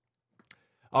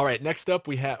 All right, next up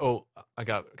we have, oh, I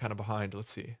got kind of behind. Let's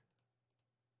see.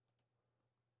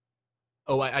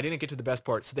 Oh, I didn't get to the best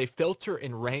part. So they filter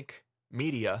and rank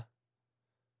media,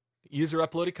 user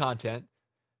uploaded content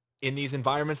in these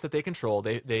environments that they control.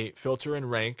 They filter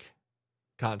and rank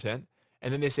content,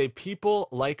 and then they say people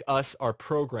like us are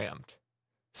programmed.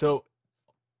 So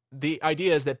the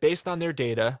idea is that based on their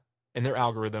data and their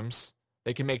algorithms,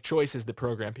 they can make choices that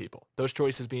program people. Those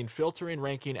choices being filtering,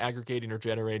 ranking, aggregating, or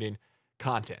generating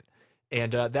content.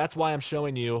 And that's why I'm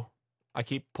showing you, I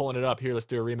keep pulling it up. Here, let's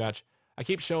do a rematch. I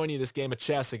keep showing you this game of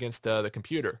chess against the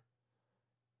computer.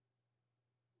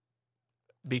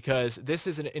 Because this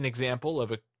is an example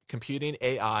of a computing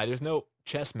AI. There's no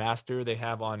chess master they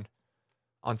have on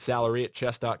salary at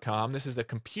chess.com. This is a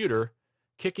computer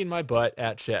kicking my butt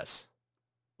at chess.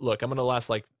 Look, I'm going to last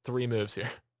like 3 moves here.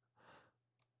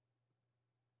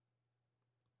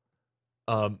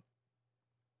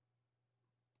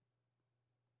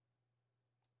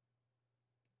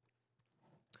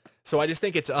 So I just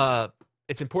think it's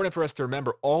important for us to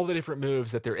remember all the different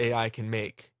moves that their AI can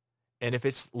make. And if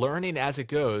it's learning as it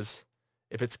goes,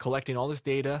 if it's collecting all this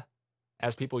data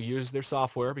as people use their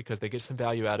software because they get some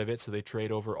value out of it, so they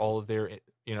trade over all of their,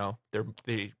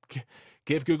 they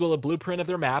give Google a blueprint of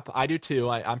their map. I do too.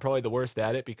 I'm probably the worst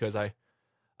at it because I'm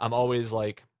always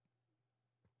like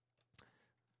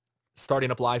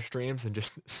starting up live streams and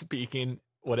just speaking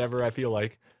whatever I feel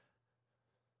like.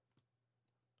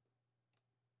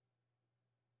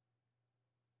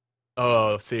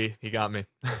 Oh, see, he got me.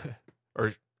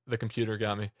 Or the computer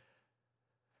got me.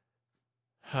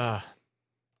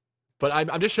 But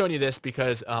I'm just showing you this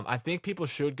because I think people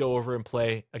should go over and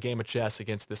play a game of chess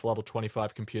against this level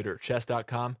 25 computer,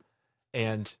 chess.com,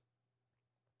 and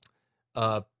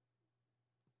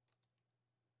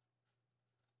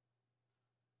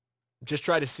just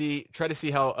try to see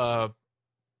how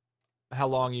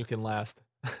long you can last.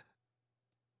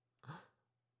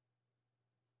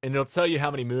 And it'll tell you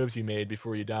how many moves you made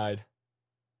before you died.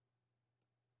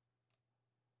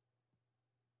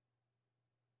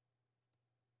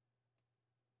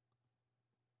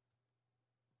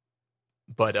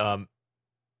 But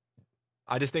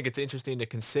I just think it's interesting to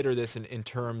consider this in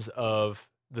terms of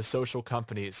the social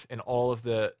companies and all of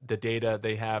the data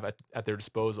they have at their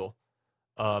disposal.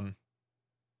 I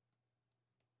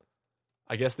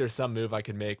guess there's some move I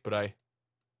could make, but I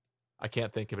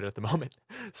can't think of it at the moment.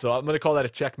 So I'm going to call that a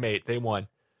checkmate. They won.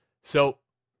 So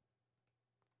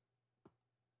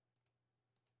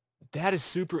that is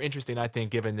super interesting, I think,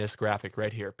 given this graphic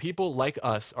right here. People like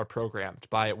us are programmed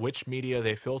by which media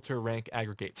they filter, rank,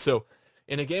 aggregate. So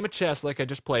in a game of chess like I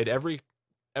just played, every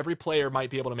player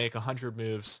might be able to make 100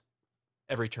 moves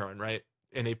every turn, right?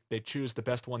 And they choose the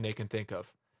best one they can think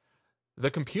of.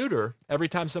 The computer, every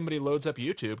time somebody loads up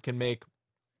YouTube, can make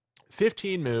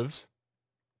 15 moves,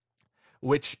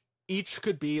 which each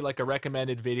could be like a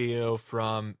recommended video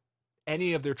from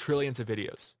any of their trillions of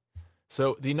videos.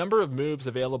 So the number of moves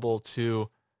available to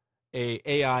a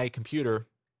AI computer,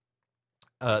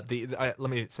 let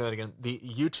me say that again, the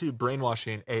YouTube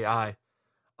brainwashing AI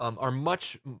are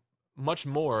much, much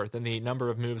more than the number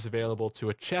of moves available to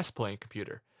a chess playing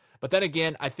computer. But then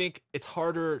again, I think it's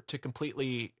harder to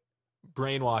completely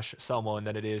brainwash someone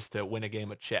than it is to win a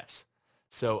game of chess.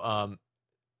 So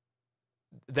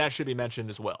that should be mentioned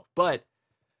as well. But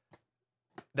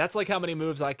that's like how many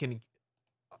moves I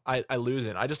lose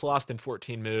in. I just lost in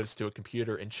 14 moves to a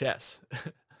computer in chess.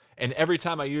 And every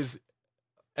time I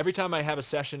have a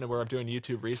session where I'm doing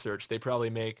YouTube research, they probably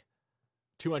make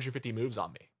 250 moves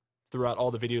on me throughout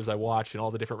all the videos I watch and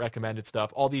all the different recommended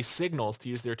stuff. All these signals, to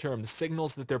use their term, the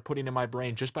signals that they're putting in my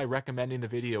brain just by recommending the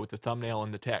video with the thumbnail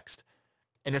and the text.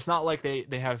 And it's not like they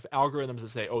have algorithms that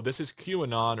say, oh, this is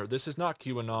QAnon or this is not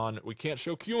QAnon. We can't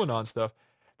show QAnon stuff.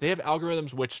 They have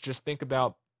algorithms which just think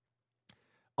about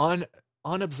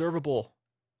unobservable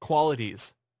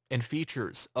qualities and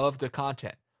features of the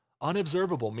content.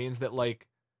 Unobservable means that like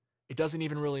it doesn't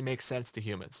even really make sense to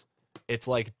humans. It's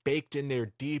like baked in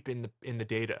there deep in the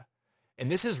data.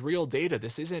 And this is real data.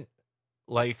 This isn't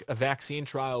like a vaccine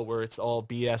trial where it's all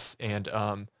BS and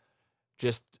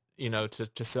just,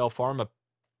 to sell pharma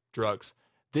drugs.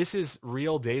 This is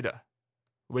real data,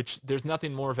 which there's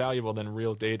nothing more valuable than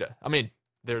real data. I mean,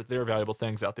 there are valuable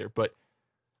things out there, but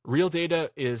real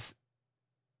data is,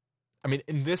 I mean,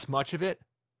 in this much of it,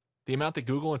 the amount that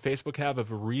Google and Facebook have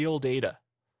of real data,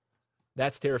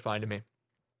 that's terrifying to me.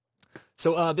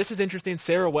 So this is interesting.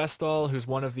 Sarah Westall, who's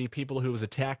one of the people who was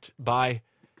attacked by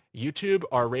YouTube,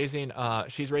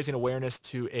 she's raising awareness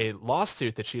to a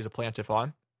lawsuit that she's a plaintiff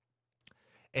on.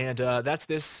 And that's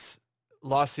this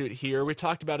lawsuit here. We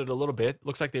talked about it a little bit.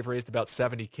 Looks like they've raised about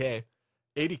 70K,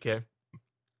 80K.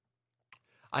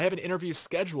 I have an interview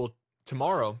scheduled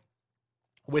tomorrow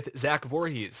with Zach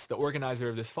Voorhees, the organizer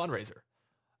of this fundraiser.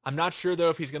 I'm not sure, though,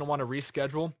 if he's going to want to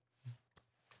reschedule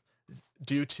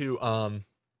due to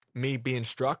me being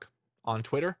struck on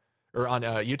Twitter or on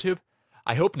YouTube.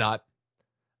 I hope not.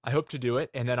 I hope to do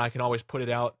it, and then I can always put it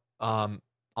out on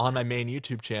my main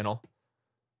YouTube channel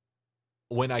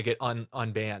when I get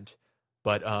unbanned.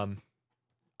 But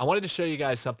I wanted to show you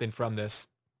guys something from this,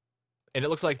 and it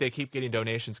looks like they keep getting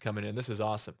donations coming in. This is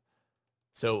awesome.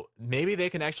 So maybe they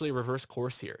can actually reverse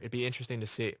course here. It'd be interesting to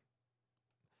see.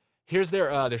 Here's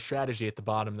their strategy at the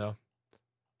bottom, though.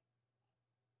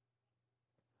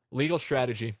 Legal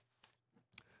strategy.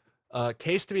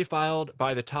 Case to be filed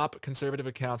by the top conservative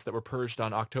accounts that were purged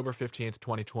on October 15th,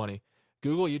 2020.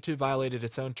 Google, YouTube violated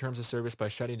its own terms of service by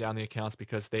shutting down the accounts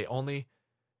because they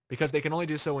can only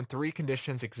do so when 3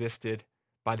 conditions existed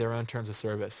by their own terms of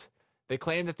service. They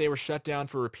claimed that they were shut down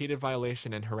for repeated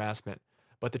violation and harassment,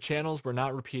 but the channels were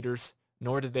not repeaters,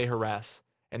 nor did they harass.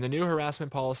 And the new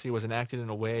harassment policy was enacted in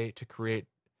a way to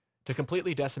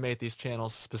completely decimate these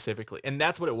channels specifically. And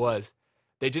that's what it was.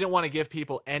 They didn't want to give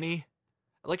people any,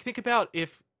 like, think about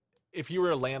if you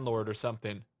were a landlord or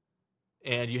something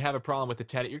and you have a problem with the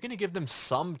tenant, you're going to give them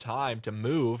some time to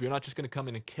move. You're not just going to come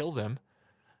in and kill them.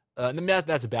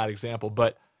 That's a bad example,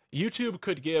 but YouTube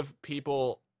could give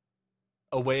people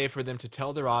a way for them to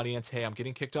tell their audience, hey, I'm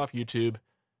getting kicked off YouTube.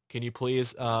 Can you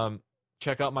please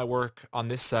check out my work on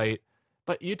this site?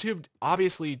 But YouTube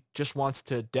obviously just wants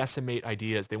to decimate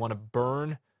ideas. They want to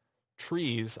burn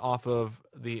trees off of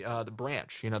the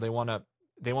branch. You know, they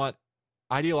want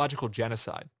ideological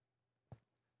genocide.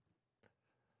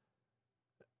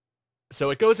 So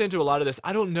it goes into a lot of this.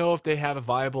 I don't know if they have a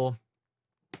viable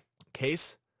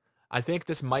case. I think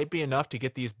this might be enough to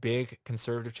get these big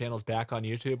conservative channels back on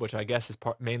YouTube, which I guess is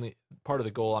mainly part of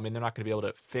the goal. I mean, they're not going to be able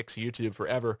to fix YouTube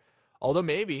forever, although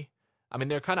maybe. I mean,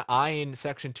 they're kind of eyeing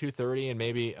Section 230 and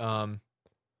maybe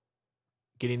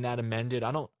getting that amended.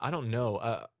 I don't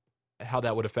know how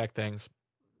that would affect things,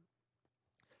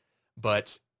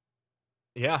 but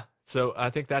yeah. So I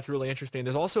think that's really interesting.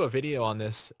 There's also a video on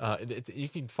this. You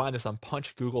can find this on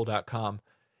punchgoogle.com.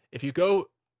 If you go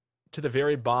to the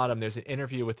very bottom, there's an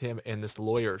interview with him and this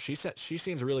lawyer. She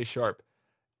seems really sharp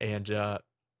and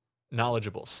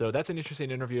knowledgeable. So that's an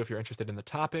interesting interview if you're interested in the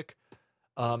topic.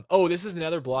 This is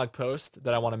another blog post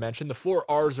that I want to mention. The 4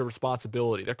 R's of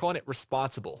responsibility. They're calling it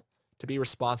responsible, to be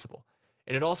responsible.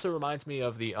 And it also reminds me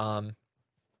of the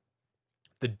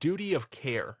duty of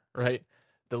care, right?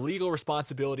 The legal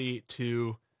responsibility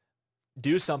to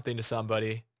do something to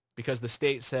somebody because the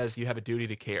state says you have a duty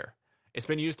to care. It's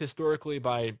been used historically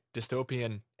by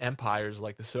dystopian empires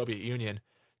like the Soviet Union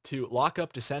to lock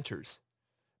up dissenters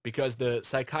because the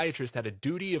psychiatrist had a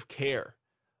duty of care.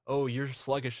 Oh, you're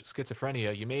sluggish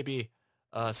schizophrenia. You may be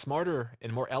smarter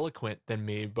and more eloquent than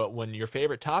me, but when your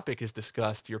favorite topic is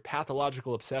discussed, your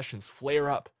pathological obsessions flare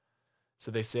up. So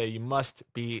they say you must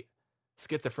be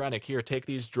schizophrenic. Here, take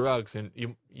these drugs, and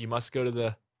you must go to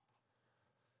the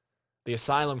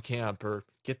asylum camp or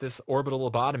get this orbital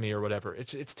lobotomy or whatever.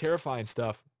 It's terrifying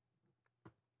stuff.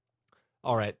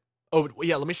 All right. Oh,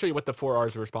 yeah, let me show you what the 4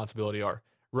 R's of responsibility are.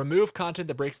 Remove content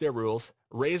that breaks their rules,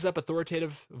 raise up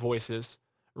authoritative voices,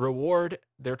 reward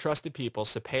their trusted people,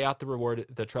 so pay out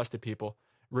the trusted people,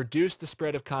 reduce the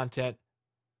spread of content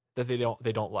that they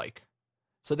don't like.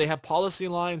 So they have policy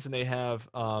lines and they have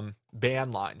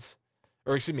ban lines.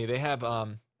 Or excuse me, they have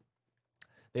a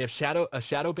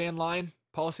shadow ban line,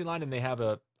 policy line, and they have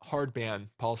a hard ban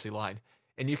policy line.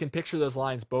 And you can picture those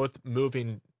lines both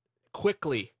moving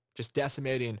quickly, just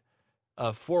decimating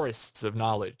forests of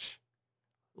knowledge,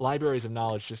 libraries of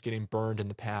knowledge just getting burned in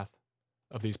the path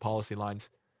of these policy lines.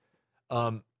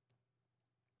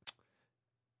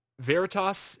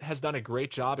 Veritas has done a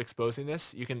great job exposing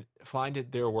this. You can find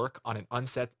their work on an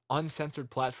uncensored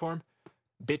platform,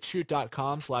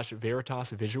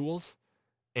 bitchute.com/Veritas Visuals.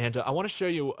 And I want to show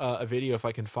you a video if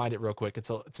I can find it real quick. It's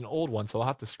an old one, so I'll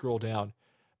have to scroll down.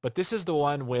 But this is the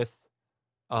one with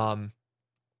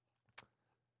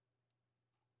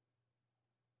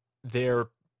their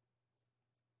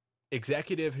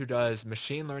executive who does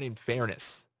machine learning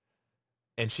fairness.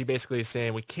 And she basically is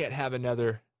saying we can't have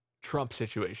another Trump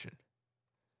situation.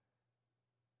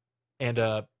 And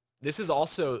this is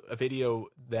also a video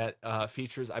that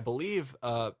features, I believe,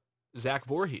 Zach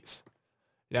Voorhees.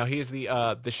 Now, he is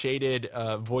the shaded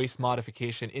voice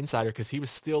modification insider because he was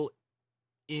still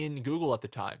in Google at the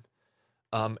time.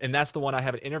 And that's the one I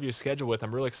have an interview scheduled with.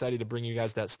 I'm really excited to bring you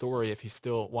guys that story if he's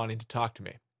still wanting to talk to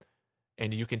me.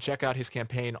 And you can check out his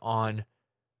campaign on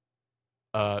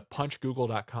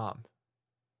punchgoogle.com.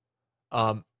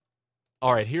 All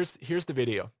right, here's the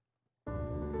video.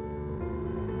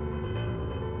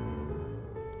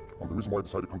 The reason why I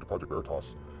decided to come to Project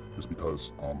Veritas is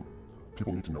because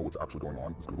people need to know what's actually going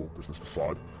on with Google. There's this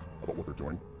facade about what they're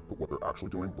doing, but what they're actually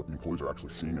doing, what the employees are actually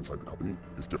seeing inside the company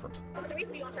is different. But the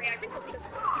reason we launched our AI principles is because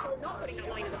people were not putting that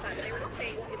line in the sand. They were not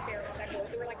saying what is fair and ethical.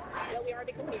 They were like, well, we are a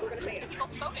big company, we're going to say it. People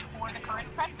voted for the current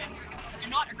president do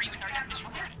not agree with our definition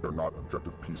of fairness. They're not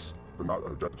objective piece. They're not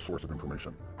an objective source of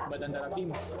information. But then there are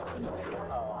teams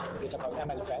which are called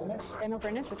ML fairness. ML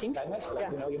fairness, the teams? Fairness,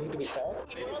 like, you need to be fair.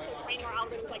 We were also training our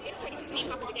algorithms, like if 2016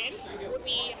 happened again, would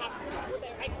the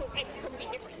outcome be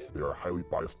different? They are a highly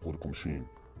biased political machine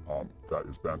that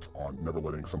is bent on never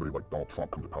letting somebody like Donald Trump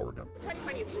come to power again.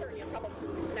 2020 is certainly on top of,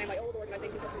 now my old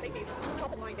organisation, Trust and Safety, is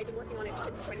top of mind. They've been working on it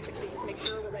since 2016 to make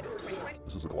sure we're ready for 2020.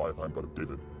 This is a Goliath I'm but of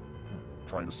David,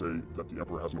 trying to say that the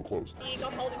emperor has no clothes. He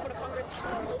got hauled in front of Congress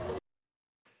multiple.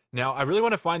 Now, I really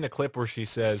want to find the clip where she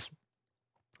says,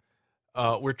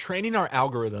 we're training our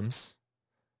algorithms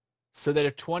so that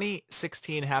if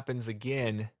 2016 happens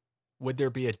again, would there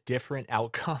be a different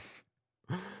outcome?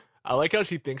 I like how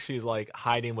she thinks she's like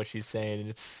hiding what she's saying, and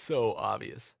it's so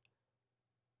obvious.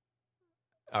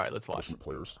 All right, let's watch.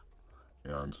 Players,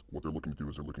 and what they're looking to do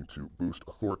is they're looking to boost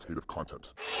authoritative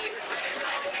content.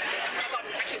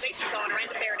 Accusations on around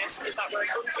the fairness is that we're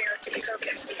unfair to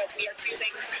conservatives because we are choosing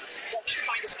what we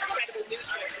find as credible news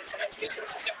sources, and those news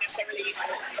sources don't necessarily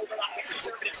overlap with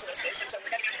conservative sources, and so we're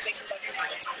getting accusations on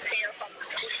unfair from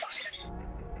both sides.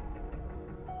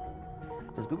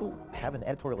 Does Google have an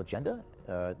editorial agenda?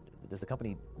 Does the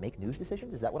company make news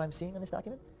decisions? Is that what I'm seeing in this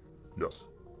document? Yes.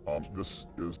 This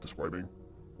is describing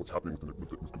what's happening with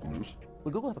Google News.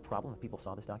 Would Google have a problem if people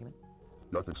saw this document?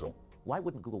 Yeah, I think so. Why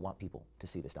wouldn't Google want people to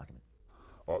see this document?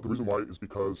 The reason why is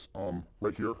because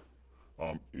right here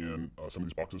in some of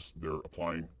these boxes, they're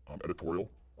applying their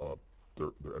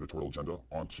editorial agenda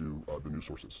onto the news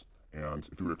sources. And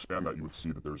if you were to expand that, you would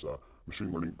see that there's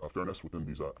machine learning fairness within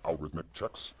these algorithmic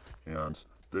checks. And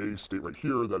they state right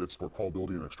here that it's for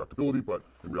callability and extractability, but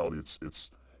in reality,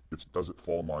 does it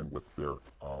fall in line with their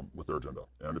agenda?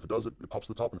 And if it does, it pops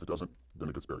to the top, and if it doesn't, then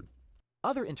it gets buried.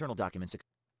 Other internal documents.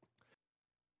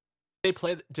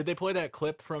 Did they play that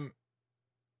clip from?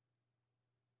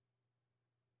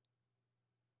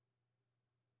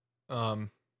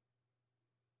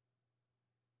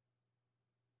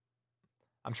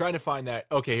 I'm trying to find that.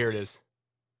 Okay, here it is.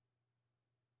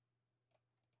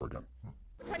 Again.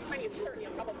 2020 is certainly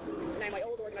on top of, now my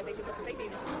old organisation, Trust and Safety,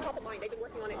 is top of mind. They've been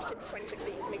working on it since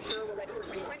 2016 to make sure we're ready for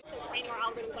 2020. So training our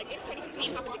algorithms, like if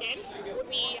 2016 happened again, would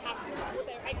the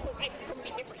outcome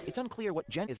be different? It's unclear what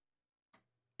Jen is.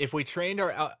 If we trained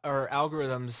our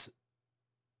algorithms,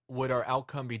 would our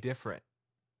outcome be different?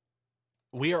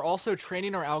 We are also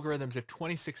training our algorithms. If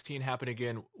 2016 happened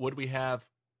again, would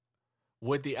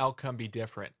the outcome be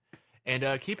different?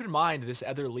 And keep in mind this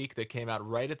other leak that came out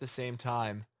right at the same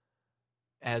time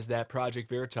as that Project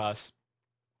Veritas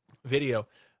video.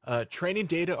 Training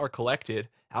data are collected,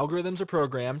 algorithms are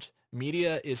programmed,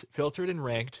 media is filtered and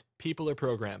ranked, people are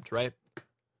programmed, right?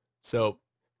 So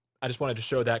I just wanted to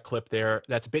show that clip there.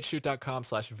 That's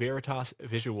BitChute.com/Veritas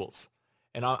Visuals.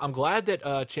 And I'm glad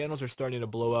that channels are starting to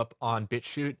blow up on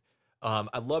BitChute.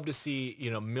 I'd love to see,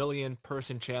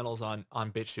 million-person channels on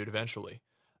BitChute eventually.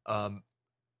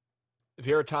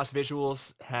 Veritas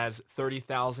Visuals has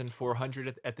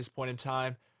 30,400 at this point in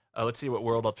time. Let's see what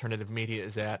World Alternative Media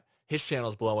is at. His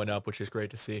channel's blowing up, which is great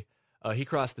to see. He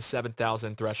crossed the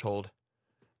 7,000 threshold.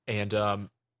 And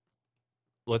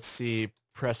let's see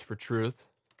Press for Truth.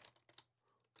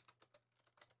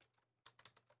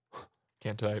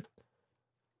 Can't type.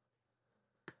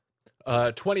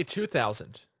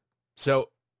 22,000. So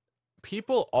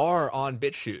people are on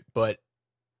BitChute, but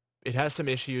it has some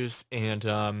issues,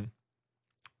 and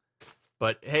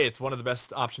but hey, it's one of the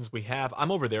best options we have. I'm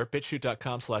over there,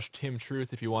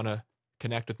 bitchute.com/TimTruth. If you want to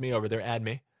connect with me over there, add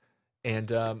me.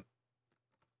 And I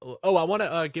want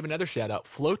to give another shout out.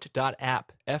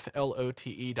 Flote.app,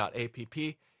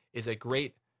 FLOTE.app is a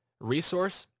great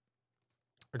resource,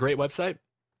 a great website.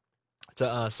 It's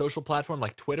a social platform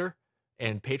like Twitter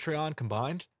and Patreon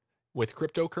combined, with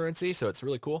cryptocurrency, so it's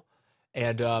really cool.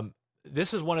 And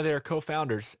this is one of their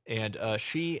co-founders, and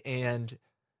she and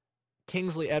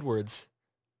Kingsley Edwards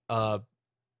are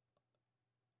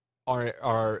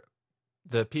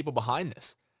the people behind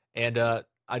this. And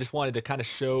I just wanted to kind of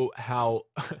show how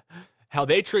how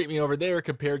they treat me over there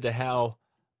compared to how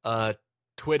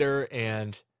Twitter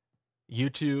and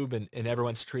YouTube and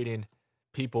everyone's treating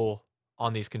people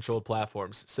on these controlled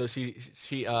platforms. So she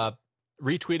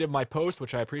retweeted my post,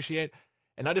 which I appreciate.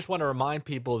 And I just want to remind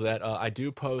people that I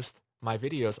do post my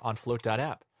videos on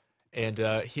float.app. And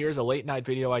here's a late night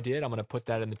video I did. I'm going to put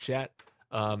that in the chat.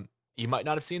 You might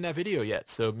not have seen that video yet,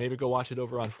 so maybe go watch it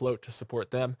over on Float to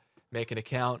support them. Make an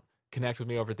account, connect with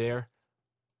me over there.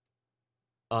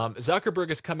 Zuckerberg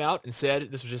has come out and said,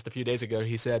 this was just a few days ago,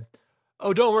 he said,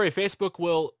 oh, don't worry, Facebook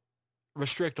will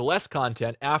restrict less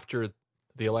content after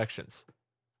the elections.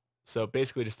 So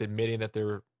basically just admitting that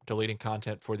they're deleting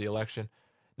content for the election.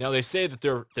 Now they say that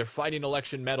they're fighting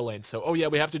election meddling. So, oh yeah,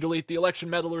 we have to delete the election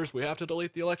meddlers. We have to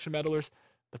delete the election meddlers.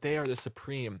 But they are the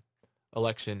supreme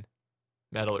election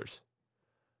meddlers.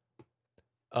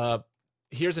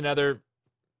 Here's another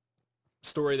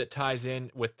story that ties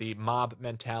in with the mob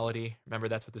mentality. Remember,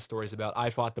 that's what the story's about. I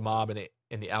fought the mob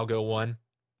in the Algo one,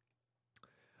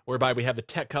 whereby we have the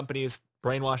tech companies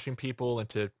brainwashing people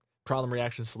into problem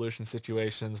reaction solution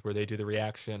situations where they do the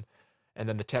reaction, and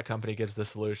then the tech company gives the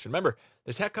solution. Remember,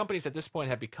 the tech companies at this point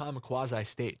have become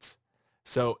quasi-states.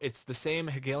 So it's the same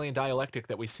Hegelian dialectic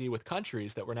that we see with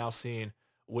countries that we're now seeing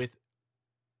with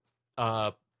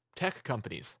tech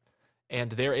companies.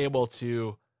 And they're able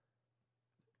to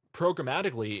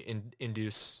programmatically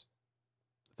induce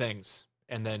things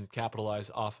and then capitalize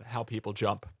off how people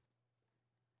jump.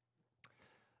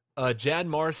 Jad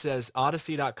Marr says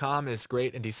Odyssey.com is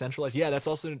great and decentralized. Yeah, that's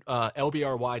also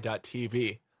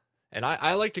LBRY.TV. And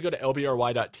I like to go to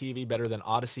LBRY.TV better than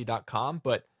Odyssey.com,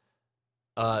 but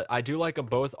I do like them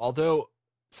both, although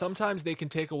sometimes they can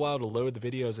take a while to load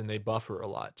the videos and they buffer a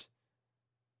lot.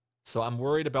 So I'm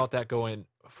worried about that going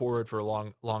forward for a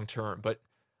long term. But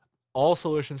all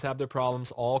solutions have their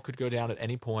problems. All could go down at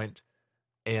any point.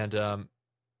 And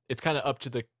it's kind of up to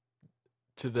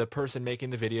the person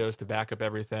making the videos to back up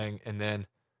everything and then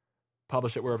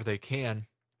publish it wherever they can.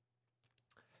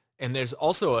 And there's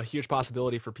also a huge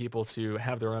possibility for people to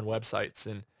have their own websites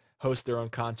and host their own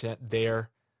content there,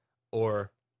 or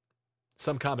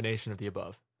some combination of the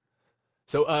above.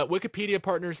 So Wikipedia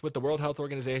partners with the World Health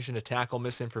Organization to tackle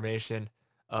misinformation.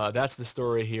 That's the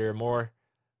story here. More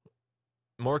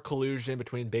collusion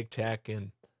between big tech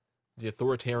and the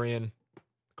authoritarian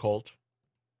cult.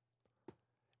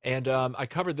 And I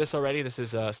covered this already. This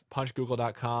is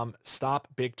punchgoogle.com. Stop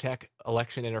big tech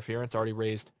election interference. Already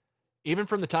raised, even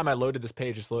from the time I loaded this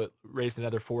page, it's raised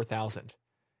another 4,000.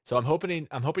 So I'm hoping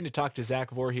to talk to Zach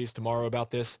Voorhees tomorrow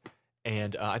about this.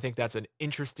 And I think that's an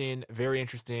interesting, very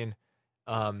interesting,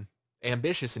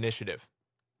 ambitious initiative.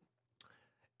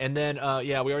 And then,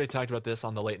 yeah, we already talked about this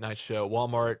on the late night show.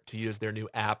 Walmart to use their new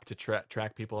app to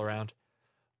track people around.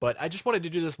 But I just wanted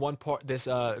to do this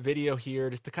video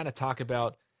here just to kind of talk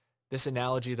about this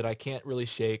analogy that I can't really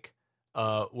shake,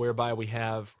 whereby we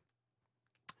have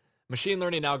machine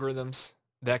learning algorithms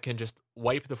that can just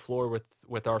wipe the floor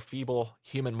with our feeble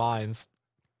human minds.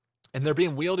 And they're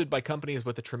being wielded by companies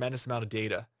with a tremendous amount of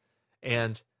data.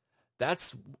 And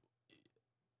that's,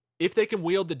 if they can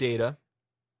wield the data,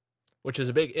 which is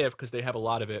a big if because they have a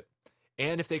lot of it,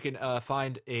 and if they can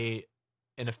find an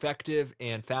effective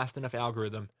and fast enough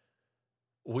algorithm,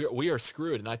 we are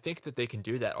screwed. And I think that they can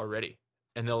do that already.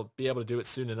 And they'll be able to do it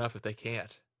soon enough if they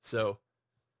can't. So,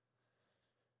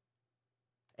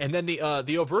 and then the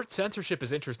overt censorship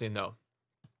is interesting, though.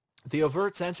 The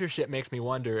overt censorship makes me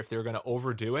wonder if they're going to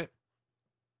overdo it,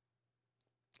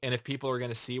 and if people are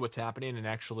going to see what's happening and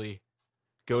actually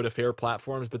go to fair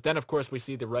platforms. But then, of course, we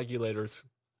see the regulators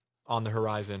on the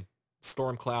horizon,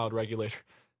 storm cloud regulator,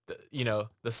 the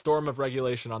storm of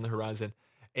regulation on the horizon.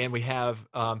 And we have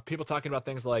people talking about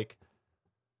things like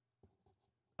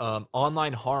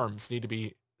online harms need to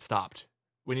be stopped.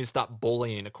 We need to stop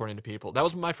bullying, according to people. That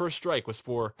was my first strike, was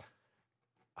for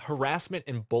harassment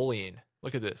and bullying.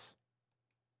 Look at this.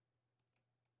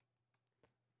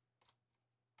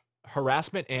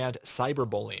 Harassment and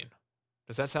cyberbullying.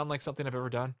 Does that sound like something I've ever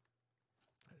done?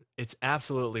 It's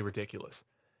absolutely ridiculous.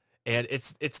 And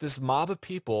it's this mob of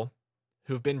people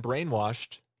who've been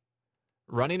brainwashed,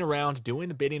 running around doing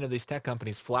the bidding of these tech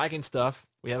companies, flagging stuff.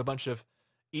 We have a bunch of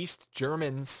East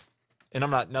Germans, and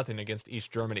I'm nothing against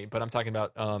East Germany, but I'm talking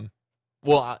about,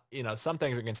 some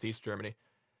things against East Germany.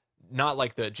 Not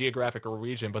like the geographical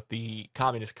region, but the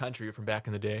communist country from back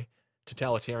in the day,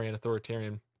 totalitarian,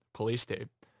 authoritarian police state.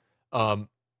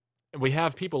 We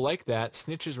have people like that,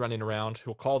 snitches running around,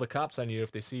 who'll call the cops on you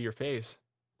if they see your face.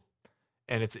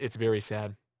 And it's very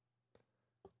sad.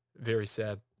 Very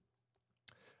sad.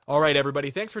 All right,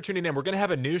 everybody. Thanks for tuning in. We're going to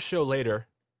have a news show later.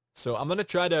 So I'm going to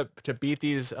try to beat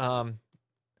these. I'm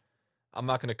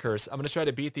not going to curse. I'm going to try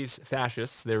to beat these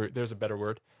fascists. There's a better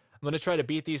word. I'm going to try to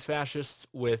beat these fascists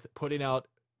with putting out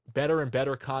better and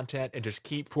better content and just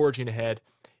keep forging ahead.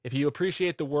 If you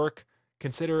appreciate the work,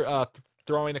 consider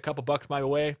throwing a couple bucks my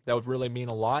way. That would really mean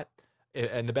a lot.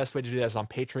 And the best way to do that is on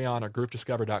Patreon or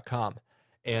GroupDiscover.com.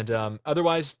 And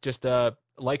otherwise, just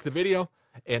like the video.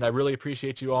 And I really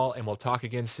appreciate you all, and we'll talk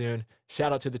again soon.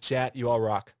 Shout out to the chat. You all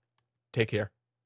rock. Take care.